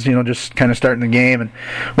Venezuelans, just kind of starting the game, and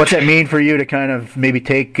what's that mean for you to kind of maybe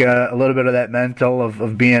take a little bit of that mental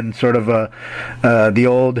of being sort of the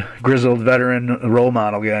old grizzled veteran role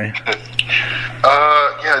model guy?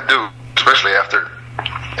 Yeah, I do, especially after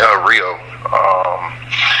Rio.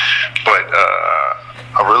 But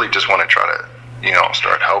I really just want to try to,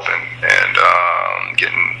 start helping and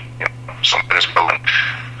getting some Venezuelan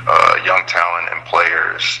young talent and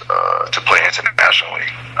players to play internationally.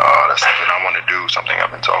 That's something I want to do, something I've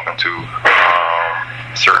been talking to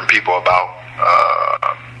certain people about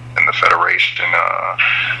in the federation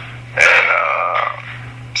and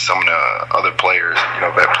some of the other players,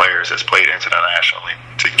 vet players that's played internationally,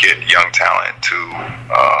 to get young talent to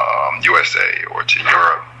USA or to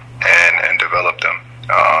Europe and develop them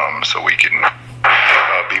so we can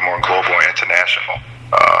be more global and international.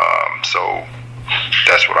 So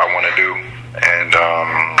that's what I want to do. And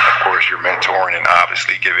of course, you're mentoring and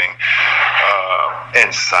obviously giving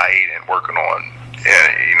insight and working on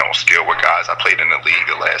skill with guys. I played in the league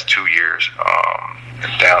the last 2 years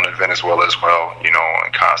down in Venezuela as well,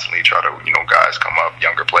 and constantly try to, guys come up,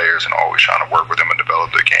 younger players, and always trying to work with them and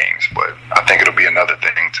develop their games. But I think it'll be another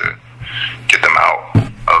thing to get them out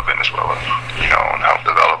of Venezuela, and help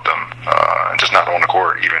develop them, and just not on the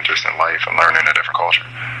court, even just in life and learning a different culture.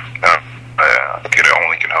 I think it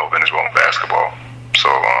only can help Venezuelan basketball. So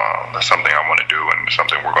that's something I want to do and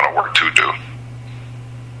something we're going to work to do.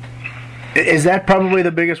 Is that probably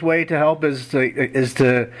the biggest way to help? Is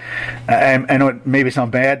to I know it maybe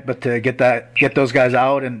sound bad, but to get those guys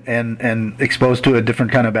out and exposed to a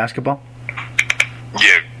different kind of basketball?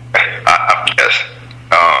 Yeah, yes.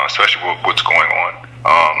 Especially with what's going on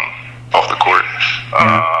off the court.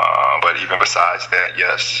 But even besides that,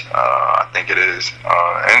 yes, I think it is,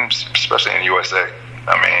 and especially in USA.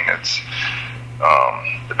 I mean, it's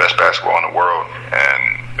the best basketball in the world,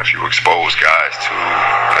 and if you expose guys to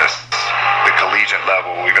the collegiate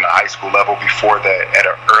level, even the high school level, before that, at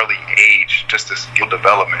an early age, just the skill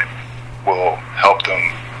development will help them,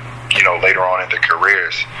 later on in their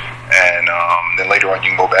careers. And then later on, you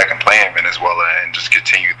can go back and play in Venezuela and just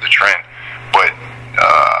continue the trend. But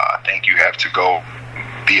I think you have to go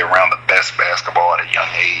be around the best basketball at a young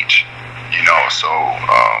age, so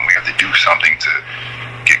we have to do something to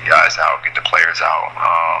get guys out, get the players out,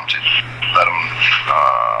 to let them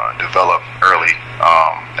develop early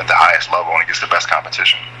at the highest level and against the best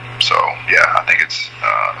competition. So, yeah, I think it's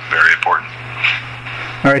very important.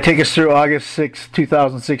 All right, take us through August 6,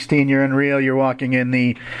 2016. You're in Rio. You're walking in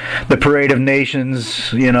the Parade of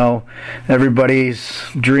Nations, everybody's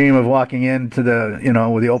dream of walking into the,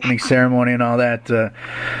 with the opening ceremony and all that.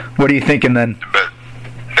 What are you thinking then?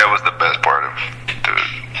 That was the best part of the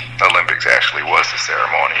Olympics, actually, was the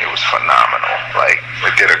ceremony. It was phenomenal. They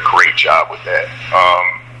did a great job with that.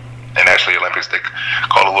 And actually, Olympics, they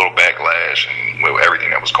caught a little backlash and with everything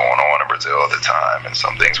that was going on in Brazil at the time, and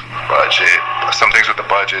some things with the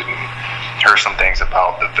budget, and heard some things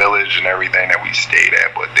about the village and everything that we stayed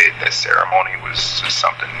at. But that ceremony was just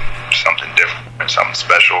something different, something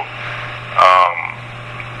special.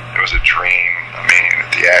 It was a dream. I mean,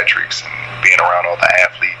 the theatrics and being around all the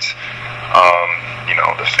athletes,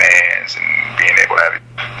 the fans, and being able to have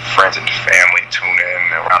friends and family tune in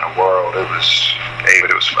around the world. It was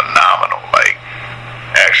phenomenal.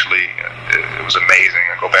 Actually, it was amazing.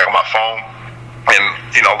 I go back on my phone and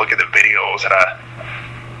look at the videos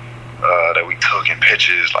that we took and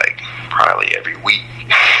pictures probably every week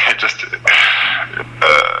just to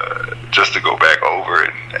go back over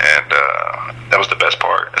it, and that was the best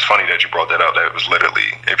part. It's funny that you brought that up. That was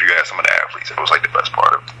literally, if you ask some of the athletes, it was the best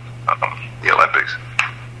part of the Olympics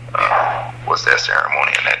was that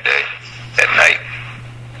ceremony and that day, that night.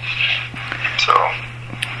 So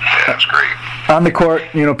yeah, it was great. On the court,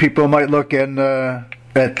 people might look at the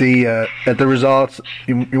results.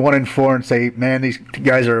 You 1-4 and say, "Man, these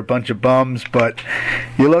guys are a bunch of bums." But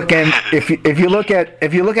you look, and if you look at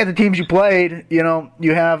the teams you played,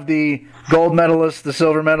 you have the gold medalist, the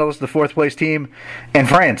silver medalist, the fourth place team, and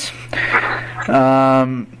France.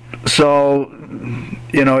 So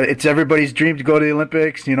it's everybody's dream to go to the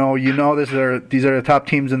Olympics. These are the top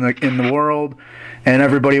teams in the world, and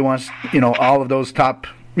everybody wants all of those top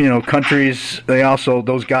countries.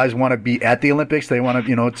 Those guys want to be at the Olympics. They want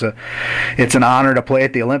to, it's an honor to play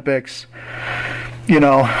at the Olympics. I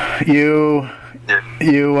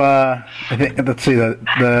think, let's see,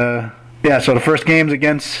 so the first game's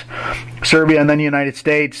against Serbia and then the United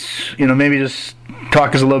States. Maybe just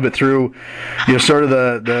talk us a little bit through sort of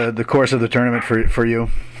the course of the tournament for you.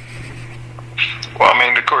 Well, I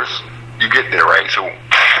mean, of course, you get there, right? So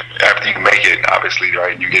after you make it, obviously,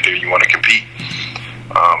 right, you get there, you want to compete.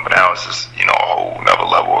 But now it's just, a whole another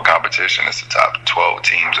level of competition. It's the top 12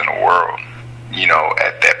 teams in the world,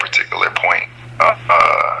 at that particular point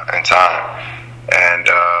in time. And,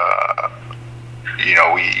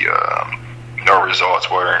 no results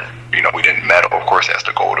were, we didn't medal. Of course, that's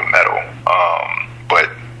the goal to medal.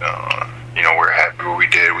 But, we're happy with what we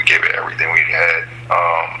did. We gave it everything we had.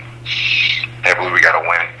 Happily, we got a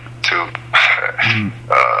win, too,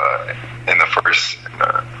 in the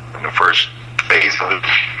first phase of it.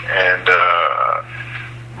 And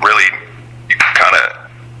really, you kind of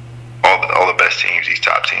all the best teams, these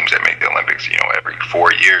top teams that make the Olympics, every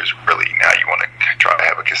 4 years, really, now you want to try to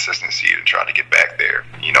have a consistency to try to get back there,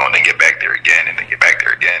 and then get back there again, and then get back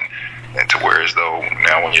there again, and to where as though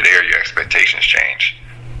now when you're there, your expectations change,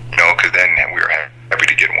 because then we were happy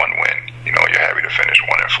to get one win. You're you're happy to finish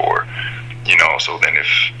 1-4. So then if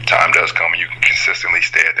time does come and you can consistently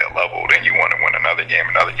stay at that level, then you want to win another game,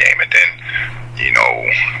 and then,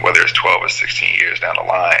 whether it's 12 or 16 years down the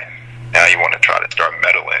line, now you want to try to start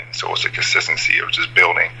medaling. So it's a consistency of just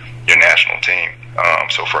building your national team.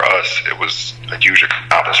 So for us, it was a huge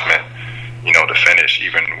accomplishment, to finish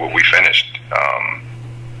even what we finished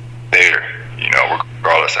there,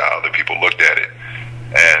 regardless of how other people looked at it.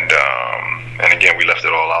 And again, we left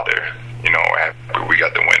it all out there. We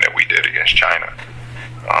got the win that we did against China.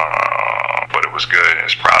 But it was good, and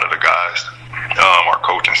it's proud of the guys, our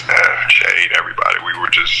coaching staff, Shade, everybody. We were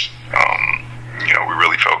just, we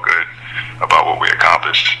really felt good about what we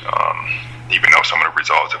accomplished. Even though some of the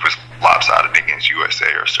results, if it's lopsided against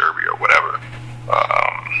USA or Serbia or whatever,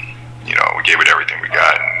 we gave it everything we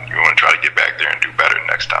got, and we want to try to get back there and do better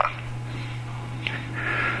next time.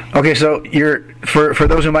 Okay, so for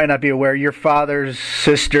those who might not be aware, your father's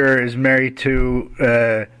sister is married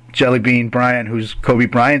to Jelly Bean Bryant, who's Kobe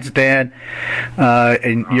Bryant's dad,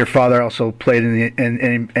 and your father also played in the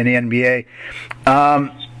NBA.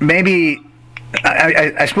 Maybe.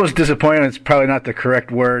 I suppose disappointment is probably not the correct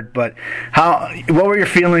word, but what were your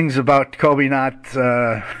feelings about Kobe not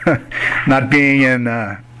being in,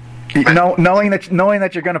 knowing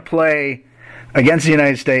that you're going to play against the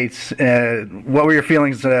United States? What were your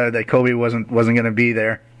feelings that Kobe wasn't going to be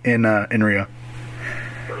there in Rio?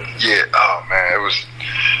 Yeah, oh man,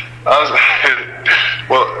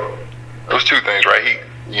 well, it was two things, right?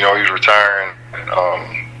 He was retiring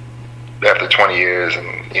after 20 years, and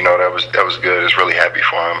that was good. I was really happy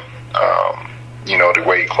for him. The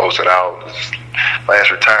way he closed it out, his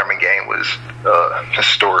last retirement game was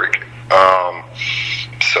historic.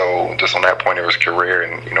 So just on that point of his career,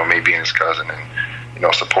 and me being his cousin,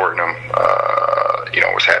 and supporting him,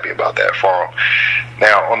 was happy about that for him.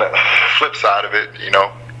 Now on the flip side of it,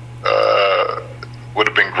 would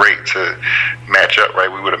have been great to match up, right?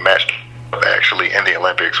 We would have matched up actually in the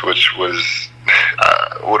Olympics, which was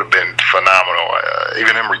would have been phenomenal.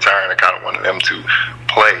 Even him retiring, I kind of wanted him to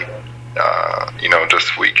play.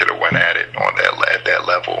 Just we could have went at it at that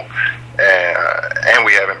level, and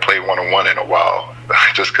we haven't played 1-on-1 in a while,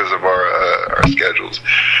 just because of our schedules.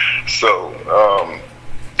 So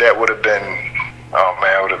that would have been,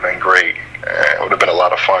 it would have been great. It would have been a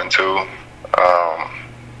lot of fun too.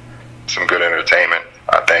 Some good entertainment,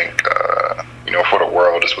 I think. For the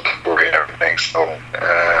world, just with the story and everything. So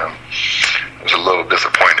I was a little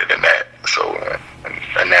disappointed in that. So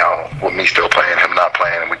and now with me still playing, him not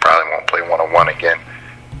playing, and we probably won't play 1-on-1 again,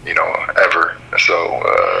 ever. So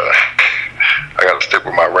I got to stick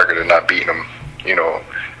with my record of not beating him,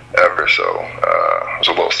 ever. So I was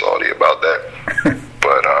a little salty about that.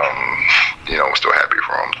 But I'm still happy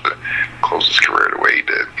for him to close his career the way he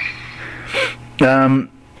did.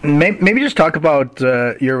 Maybe just talk about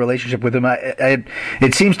your relationship with him.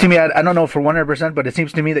 It seems to me, I don't know for 100%, but it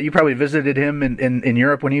seems to me that you probably visited him in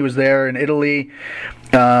Europe when he was there, in Italy.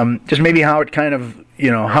 Just maybe how it kind of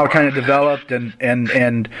developed,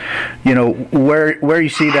 and where you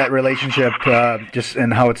see that relationship, just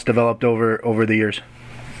and how it's developed over the years.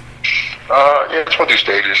 It's went through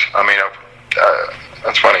stages. I mean,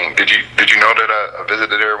 that's funny. Did you know that I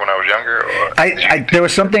visited there when I was younger? Or there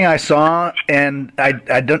was something I saw, and I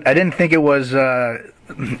didn't think it was.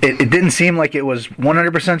 It didn't seem like it was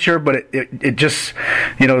 100% sure, but it just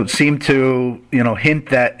seemed to hint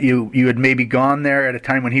that you had maybe gone there at a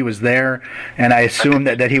time when he was there, and I assumed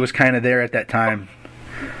that he was kind of there at that time.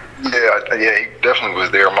 Yeah, he definitely was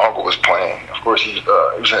there. My uncle was playing. Of course, he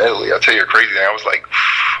was in Italy. I'll tell you a crazy thing. I was like,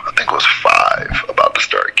 I think it was 5, about to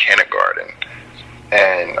start kindergarten.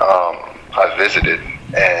 And I visited,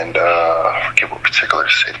 and I forget what particular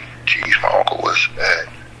city. Geez, my uncle was at.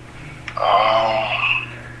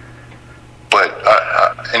 But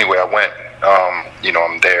anyway, I went.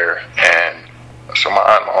 I'm there, and so my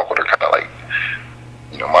aunt and my uncle are kind of like,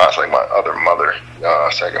 mine's like my other mother,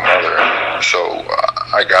 second mother. So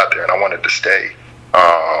I got there, and I wanted to stay.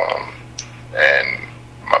 And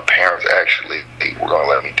my parents actually were going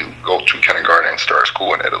to let me go to kindergarten and start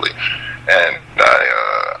school in Italy. And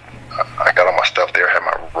I got all my stuff there, had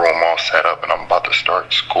my room all set up, and I'm about to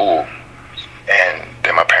start school. And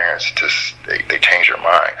then my parents they changed their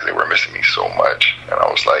mind because they were missing me so much. And I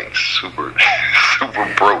was like super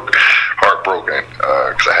heartbroken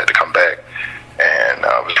because I had to come back. And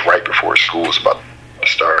it was right before school was about to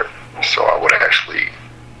start. So I would have actually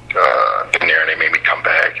been there, and they made me come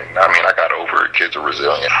back. And I mean, I got over it. Kids are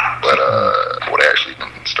resilient. But I would have actually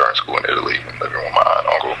been starting school in Italy and living with my aunt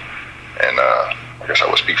and uncle. And I guess I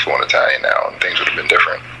would speak fluent Italian now, and things would have been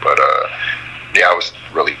different. But I was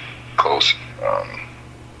really close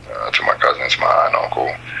to my cousins, my aunt and uncle.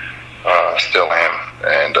 Still am,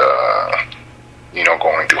 and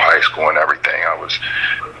going through high school and everything, I was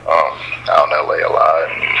out in LA a lot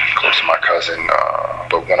and close to my cousin.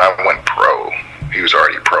 But when I went pro, he was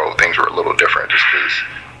already pro. Things were a little different just because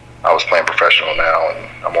I was playing professional now,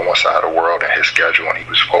 and I'm on one side of the world in his schedule, and he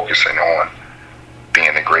was focusing on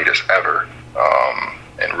being the greatest ever,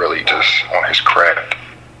 and really just on his craft.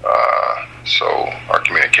 So our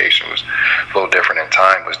communication was a little different, and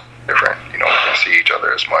time was different. We didn't see each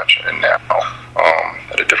other as much. And now,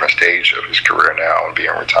 at a different stage of his career now and being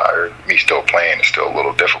retired, me still playing is still a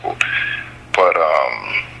little difficult. But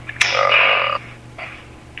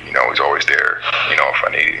he's always there. If I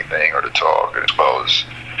need anything or to talk, as well as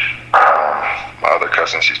my other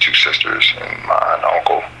cousins, his two sisters, and my aunt and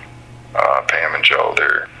uncle, Pam and Joe.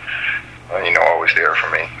 They're always there for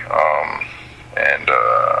me.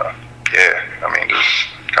 Just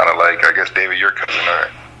kind of like, I guess, David, your cousin, or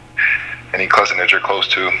any cousin that you're close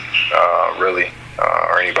to, really,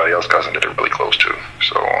 or anybody else cousin that they're really close to.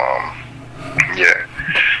 So,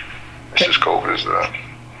 it's just Kobe is a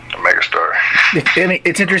megastar.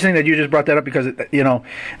 It's interesting that you just brought that up because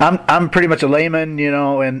I'm pretty much a layman,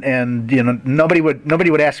 and nobody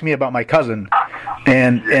would ask me about my cousin,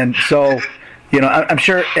 and so. I'm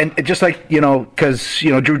sure, and just like, because,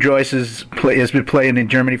 Drew Joyce has been playing in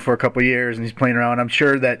Germany for a couple of years, and he's playing around. I'm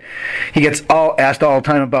sure that he gets asked all the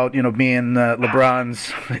time about, being LeBron's,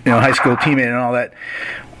 high school teammate and all that.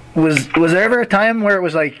 Was there ever a time where it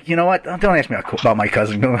was like, what, don't ask me about my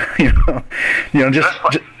cousin, just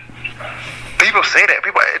people say that.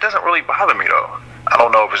 It doesn't really bother me, though. I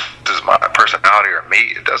don't know if it's just my personality or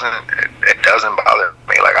me. It doesn't bother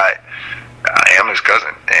me. Like, I am his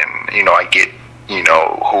cousin, and I get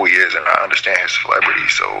who he is, and I understand his celebrity,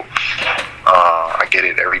 so I get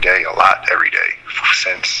it every day, a lot every day,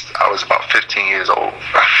 since I was about 15 years old.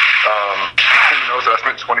 So I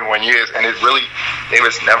spent 21 years, and it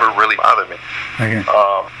was never really bothered me. Okay.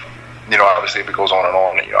 Obviously if it goes on and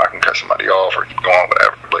on, I can cut somebody off or keep going,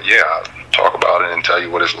 whatever, but yeah, I'll talk about it and tell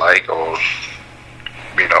you what it's like, or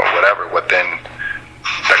whatever, within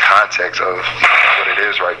the context of what it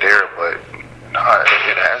is right there. But no,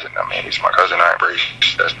 it hasn't. I mean, he's my cousin. I embrace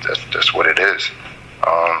that's what it is.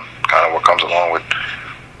 Kind of what comes along with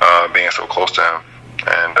being so close to him,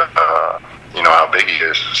 and how big he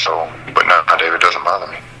is. So, but no, David doesn't bother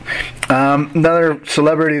me. Another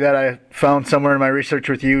celebrity that I found somewhere in my research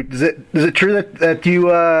with you. Is it true that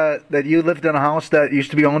you lived in a house that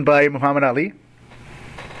used to be owned by Muhammad Ali?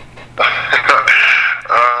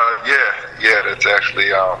 Yeah, that's actually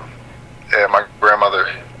my grandmother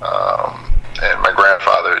and my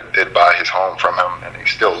grandfather did buy his home from him, and he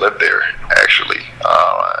still lived there, actually.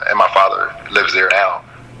 And my father lives there now.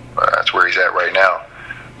 That's where he's at right now.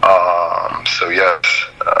 So yes,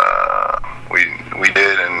 we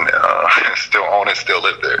did, and still own it, still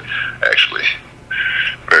live there, actually.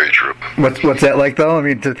 Very true. What's that like, though? I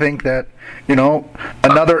mean, to think that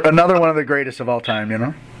another one of the greatest of all time, Yeah,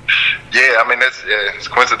 I mean it's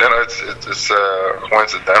coincidental. It's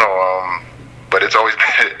coincidental. But it's always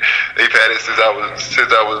been. They've had it since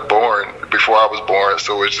I was born. Before I was born,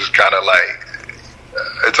 so it's just kind of like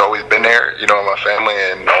it's always been there, in my family,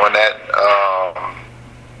 and knowing that.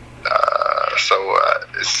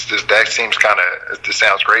 It's just that seems kind of. It just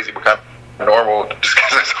sounds crazy, but kind of normal, just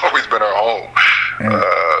because it's always been our home.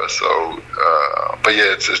 But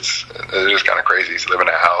yeah, it's just kind of crazy to live in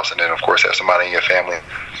that house, and then of course have somebody in your family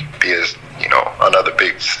be as another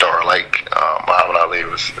big star like Muhammad Ali.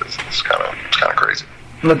 It's kind of crazy.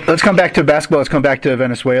 Let's come back to basketball. Let's come back to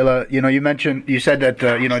Venezuela. You said that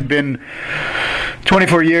it'd been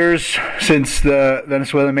 24 years since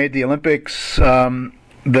Venezuela made the Olympics. Is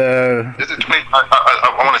it 20?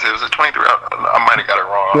 I want to say, was it 23? I might have got it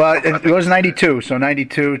wrong. Well, it was 92, so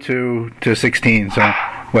 92 to 16. So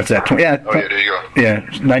what's that? Yeah. Oh yeah, there you go. Yeah,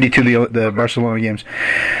 92 the Barcelona games.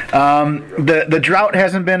 The drought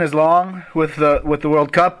hasn't been as long with the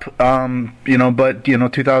World Cup. But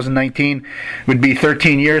 2019 would be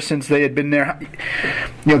 13 years since they had been there.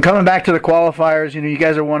 Coming back to the qualifiers, you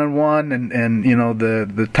guys are 1-1, and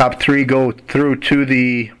the top three go through to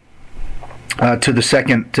the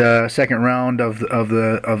second round of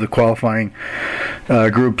the qualifying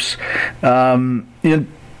groups. And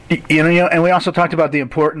we also talked about the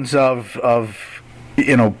importance of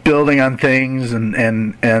building on things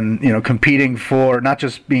and competing for not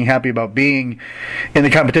just being happy about being in the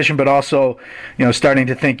competition, but also starting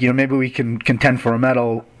to think maybe we can contend for a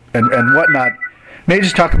medal and whatnot. Maybe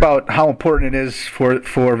just talk about how important it is for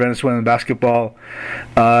Venezuelan basketball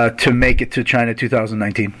to make it to China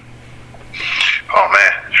 2019. Oh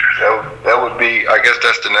man, that would be, I guess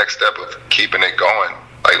that's the next step of keeping it going.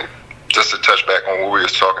 Like, just to touch back on what we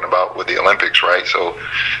was talking about with the Olympics, right? So,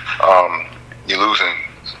 you're losing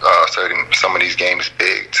some of these games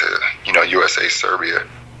big to, USA, Serbia.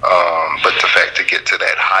 But the fact to get to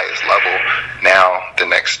that highest level, now the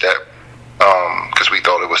next step, because we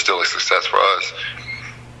thought it was still a success for us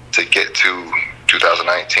to get to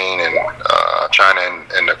 2019 and China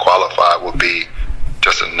and to qualify will be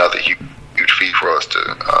just another huge feat for us to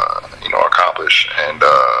accomplish, and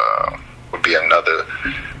would be another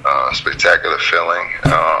spectacular feeling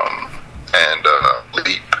and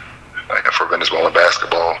leap for Venezuelan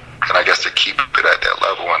basketball, and I guess to keep it at that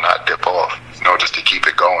level and not dip off, just to keep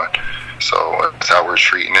it going. So that's how we're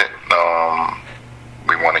treating it.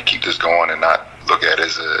 We want to keep this going and not look at it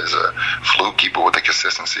as a fluke, keep it with the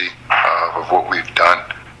consistency of what we've done.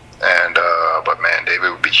 And but man,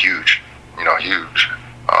 David would be huge, huge.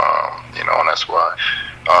 And that's why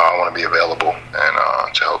I want to be available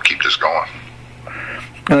and to help keep this going.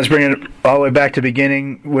 And let's bring it all the way back to the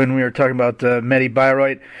beginning when we were talking about Mehdi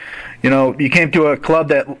Bayreuth. You came to a club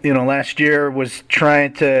that last year was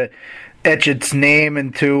trying to etch its name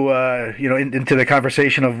into into the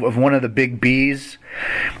conversation of one of the big B's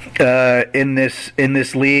in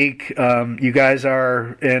this league. You guys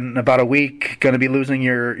are in about a week going to be losing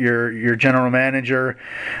your general manager,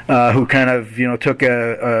 who kind of took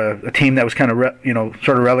a team that was kind of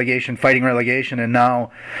sort of fighting relegation, and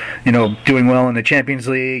now doing well in the Champions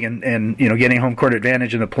League and getting home court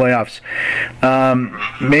advantage in the playoffs.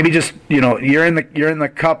 Maybe just you're in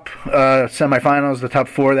the Cup semifinals, the top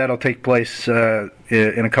four that'll take place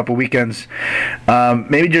in a couple weekends.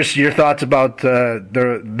 Maybe just your thoughts about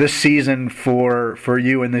this season for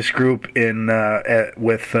you and this group with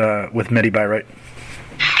Mehdi Bayreuth.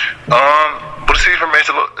 Well, the season for me, it's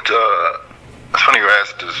funny you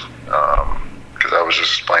asked this, because I was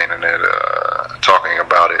just explaining it, talking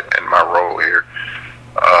about it in my role here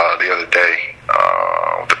the other day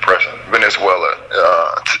with the president. Venezuela,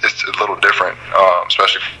 it's a little different,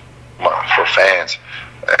 especially for fans.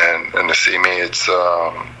 And to see me, it's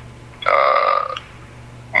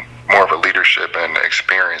more of a leadership and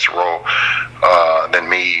experience role than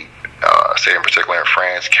me, say in particular in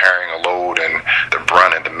France, carrying a load and the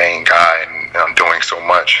brunt and the main guy, and I'm doing so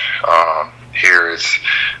much. Here it's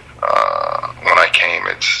when I came,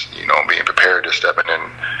 it's being prepared to step in a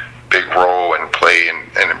big role and play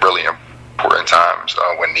in really important times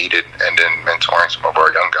when needed, and then mentoring some of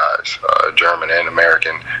our young guys, German and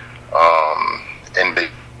American. In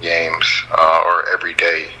big games or every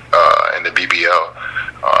day in the BBL,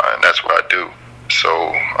 and that's what I do.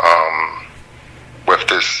 So with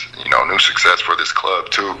this, new success for this club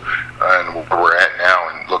too, and where we're at now,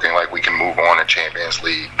 and looking like we can move on in Champions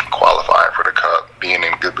League, qualifying for the Cup, being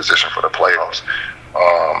in good position for the playoffs.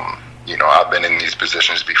 I've been in these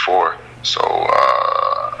positions before, so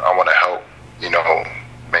I want to help,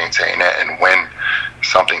 maintain that and win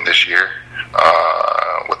something this year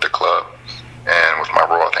with the club. And with my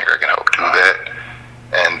role, I think I can help do that.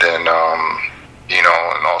 And then,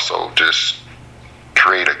 and also just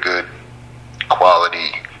create a good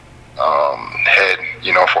quality head,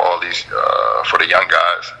 for all these, for the young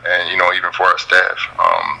guys, and even for our staff.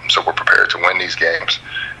 So we're prepared to win these games,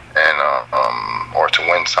 and or to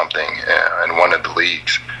win something in one of the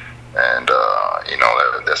leagues. And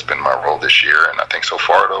that's been my role this year. And I think so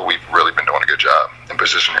far, though, we've really been doing a good job in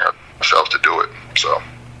positioning ourselves to do it. So.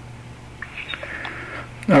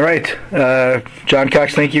 All right, John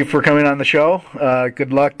Cox, thank you for coming on the show.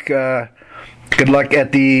 Good luck. Good luck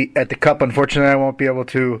at the Cup. Unfortunately, I won't be able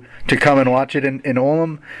to come and watch it in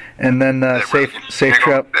Olam, and then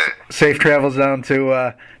safe travels down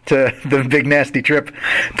to the big nasty trip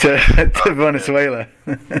to Venezuela.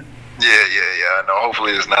 Yeah. I know.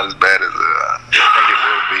 Hopefully, it's not as bad as I think it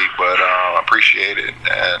will be, but I appreciate it.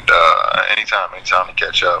 And anytime to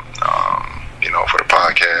catch up. For the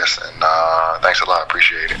podcast, and thanks a lot.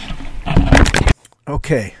 Appreciate it.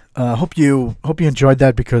 Okay, hope you enjoyed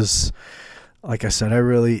that, because, like I said, I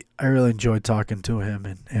really enjoyed talking to him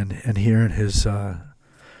and hearing his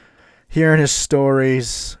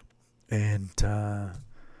stories, and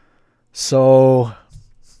so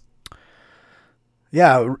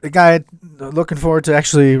yeah, a guy looking forward to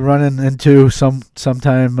actually running into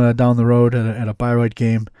sometime down the road at a Bayreuth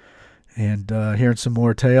game and hearing some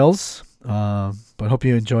more tales. But hope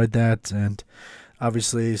you enjoyed that, and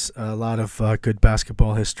obviously a lot of good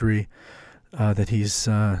basketball history that he's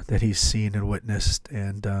seen and witnessed,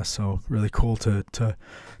 and so really cool to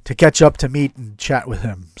catch up, to meet and chat with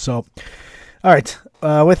him. So, all right,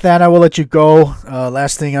 with that, I will let you go.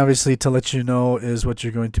 Last thing, obviously, to let you know is what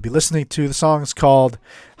you're going to be listening to. The song is called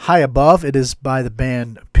High Above. It is by the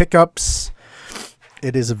band Pickups.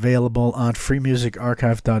 It is available on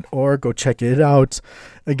freemusicarchive.org. Go check it out.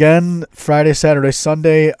 Again, Friday, Saturday,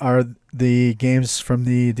 Sunday are the games from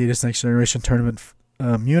the Adidas Next Generation Tournament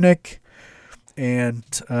Munich. And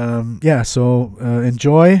so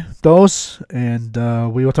enjoy those, and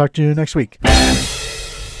we will talk to you next week.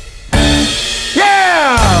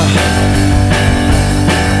 Yeah!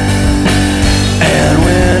 And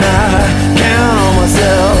when I count on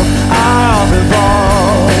myself, I often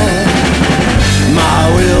fall. My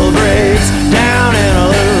will breaks down and I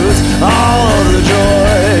lose all of the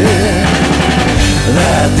joy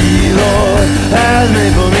that the Lord has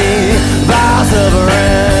made for me by suffering.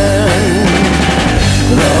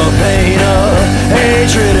 The pain of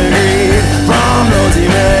hatred and greed from those he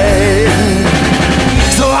made.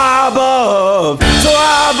 So high above, so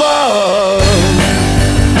high above,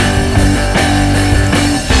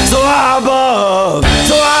 so high above,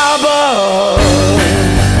 so high above.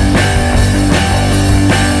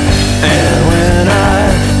 And when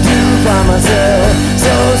I do find myself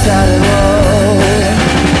so sad and low,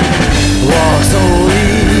 walk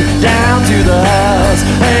slowly down to the house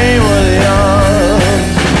ain't worthy of,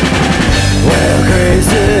 where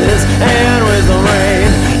graces and wisdom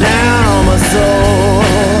rain down on my soul,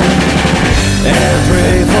 and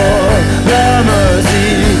pray for the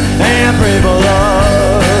mercy and pray for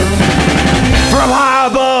love from high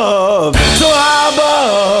above, so high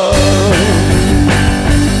above,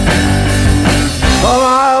 from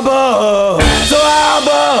high above, so high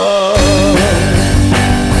above.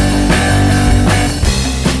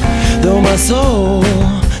 Though my soul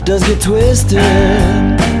does get twisted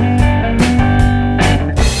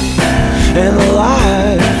and the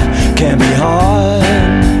life can be hard,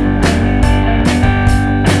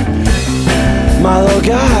 my Lord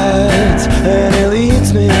guides and He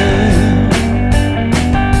leads me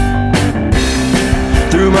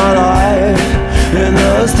through my life in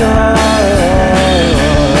the stars.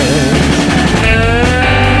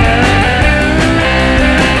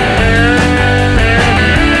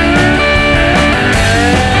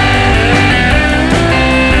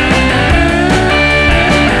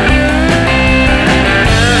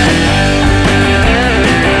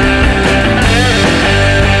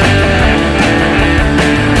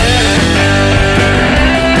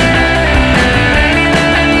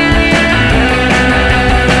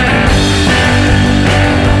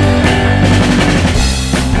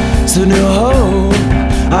 So new hope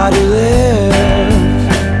I do live.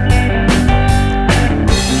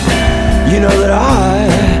 You know that I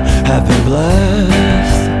have been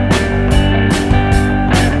blessed.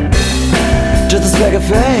 Just a speck of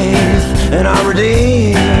faith and I'm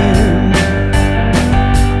redeemed.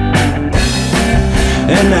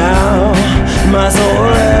 And now my soul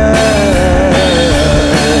rests.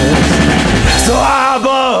 So high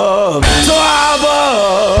above, so high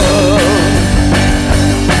above.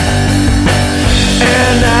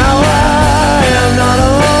 And now I am not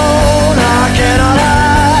alone, I cannot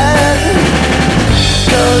hide,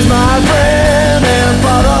 'cause my friend and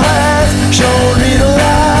Father has shown me the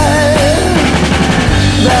light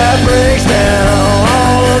that breaks down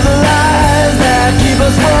all of the lies that keep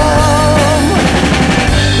us from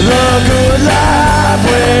the good life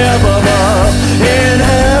way up above in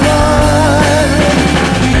heaven.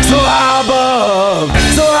 So high above,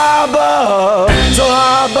 so high above, so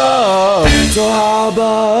high above, so high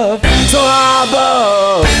above, so high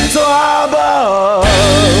above, so high above.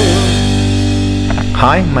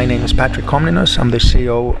 Hi, my name is Patrick Komnenos. I'm the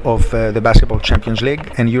CEO of the Basketball Champions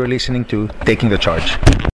League, and you're listening to Taking the Charge.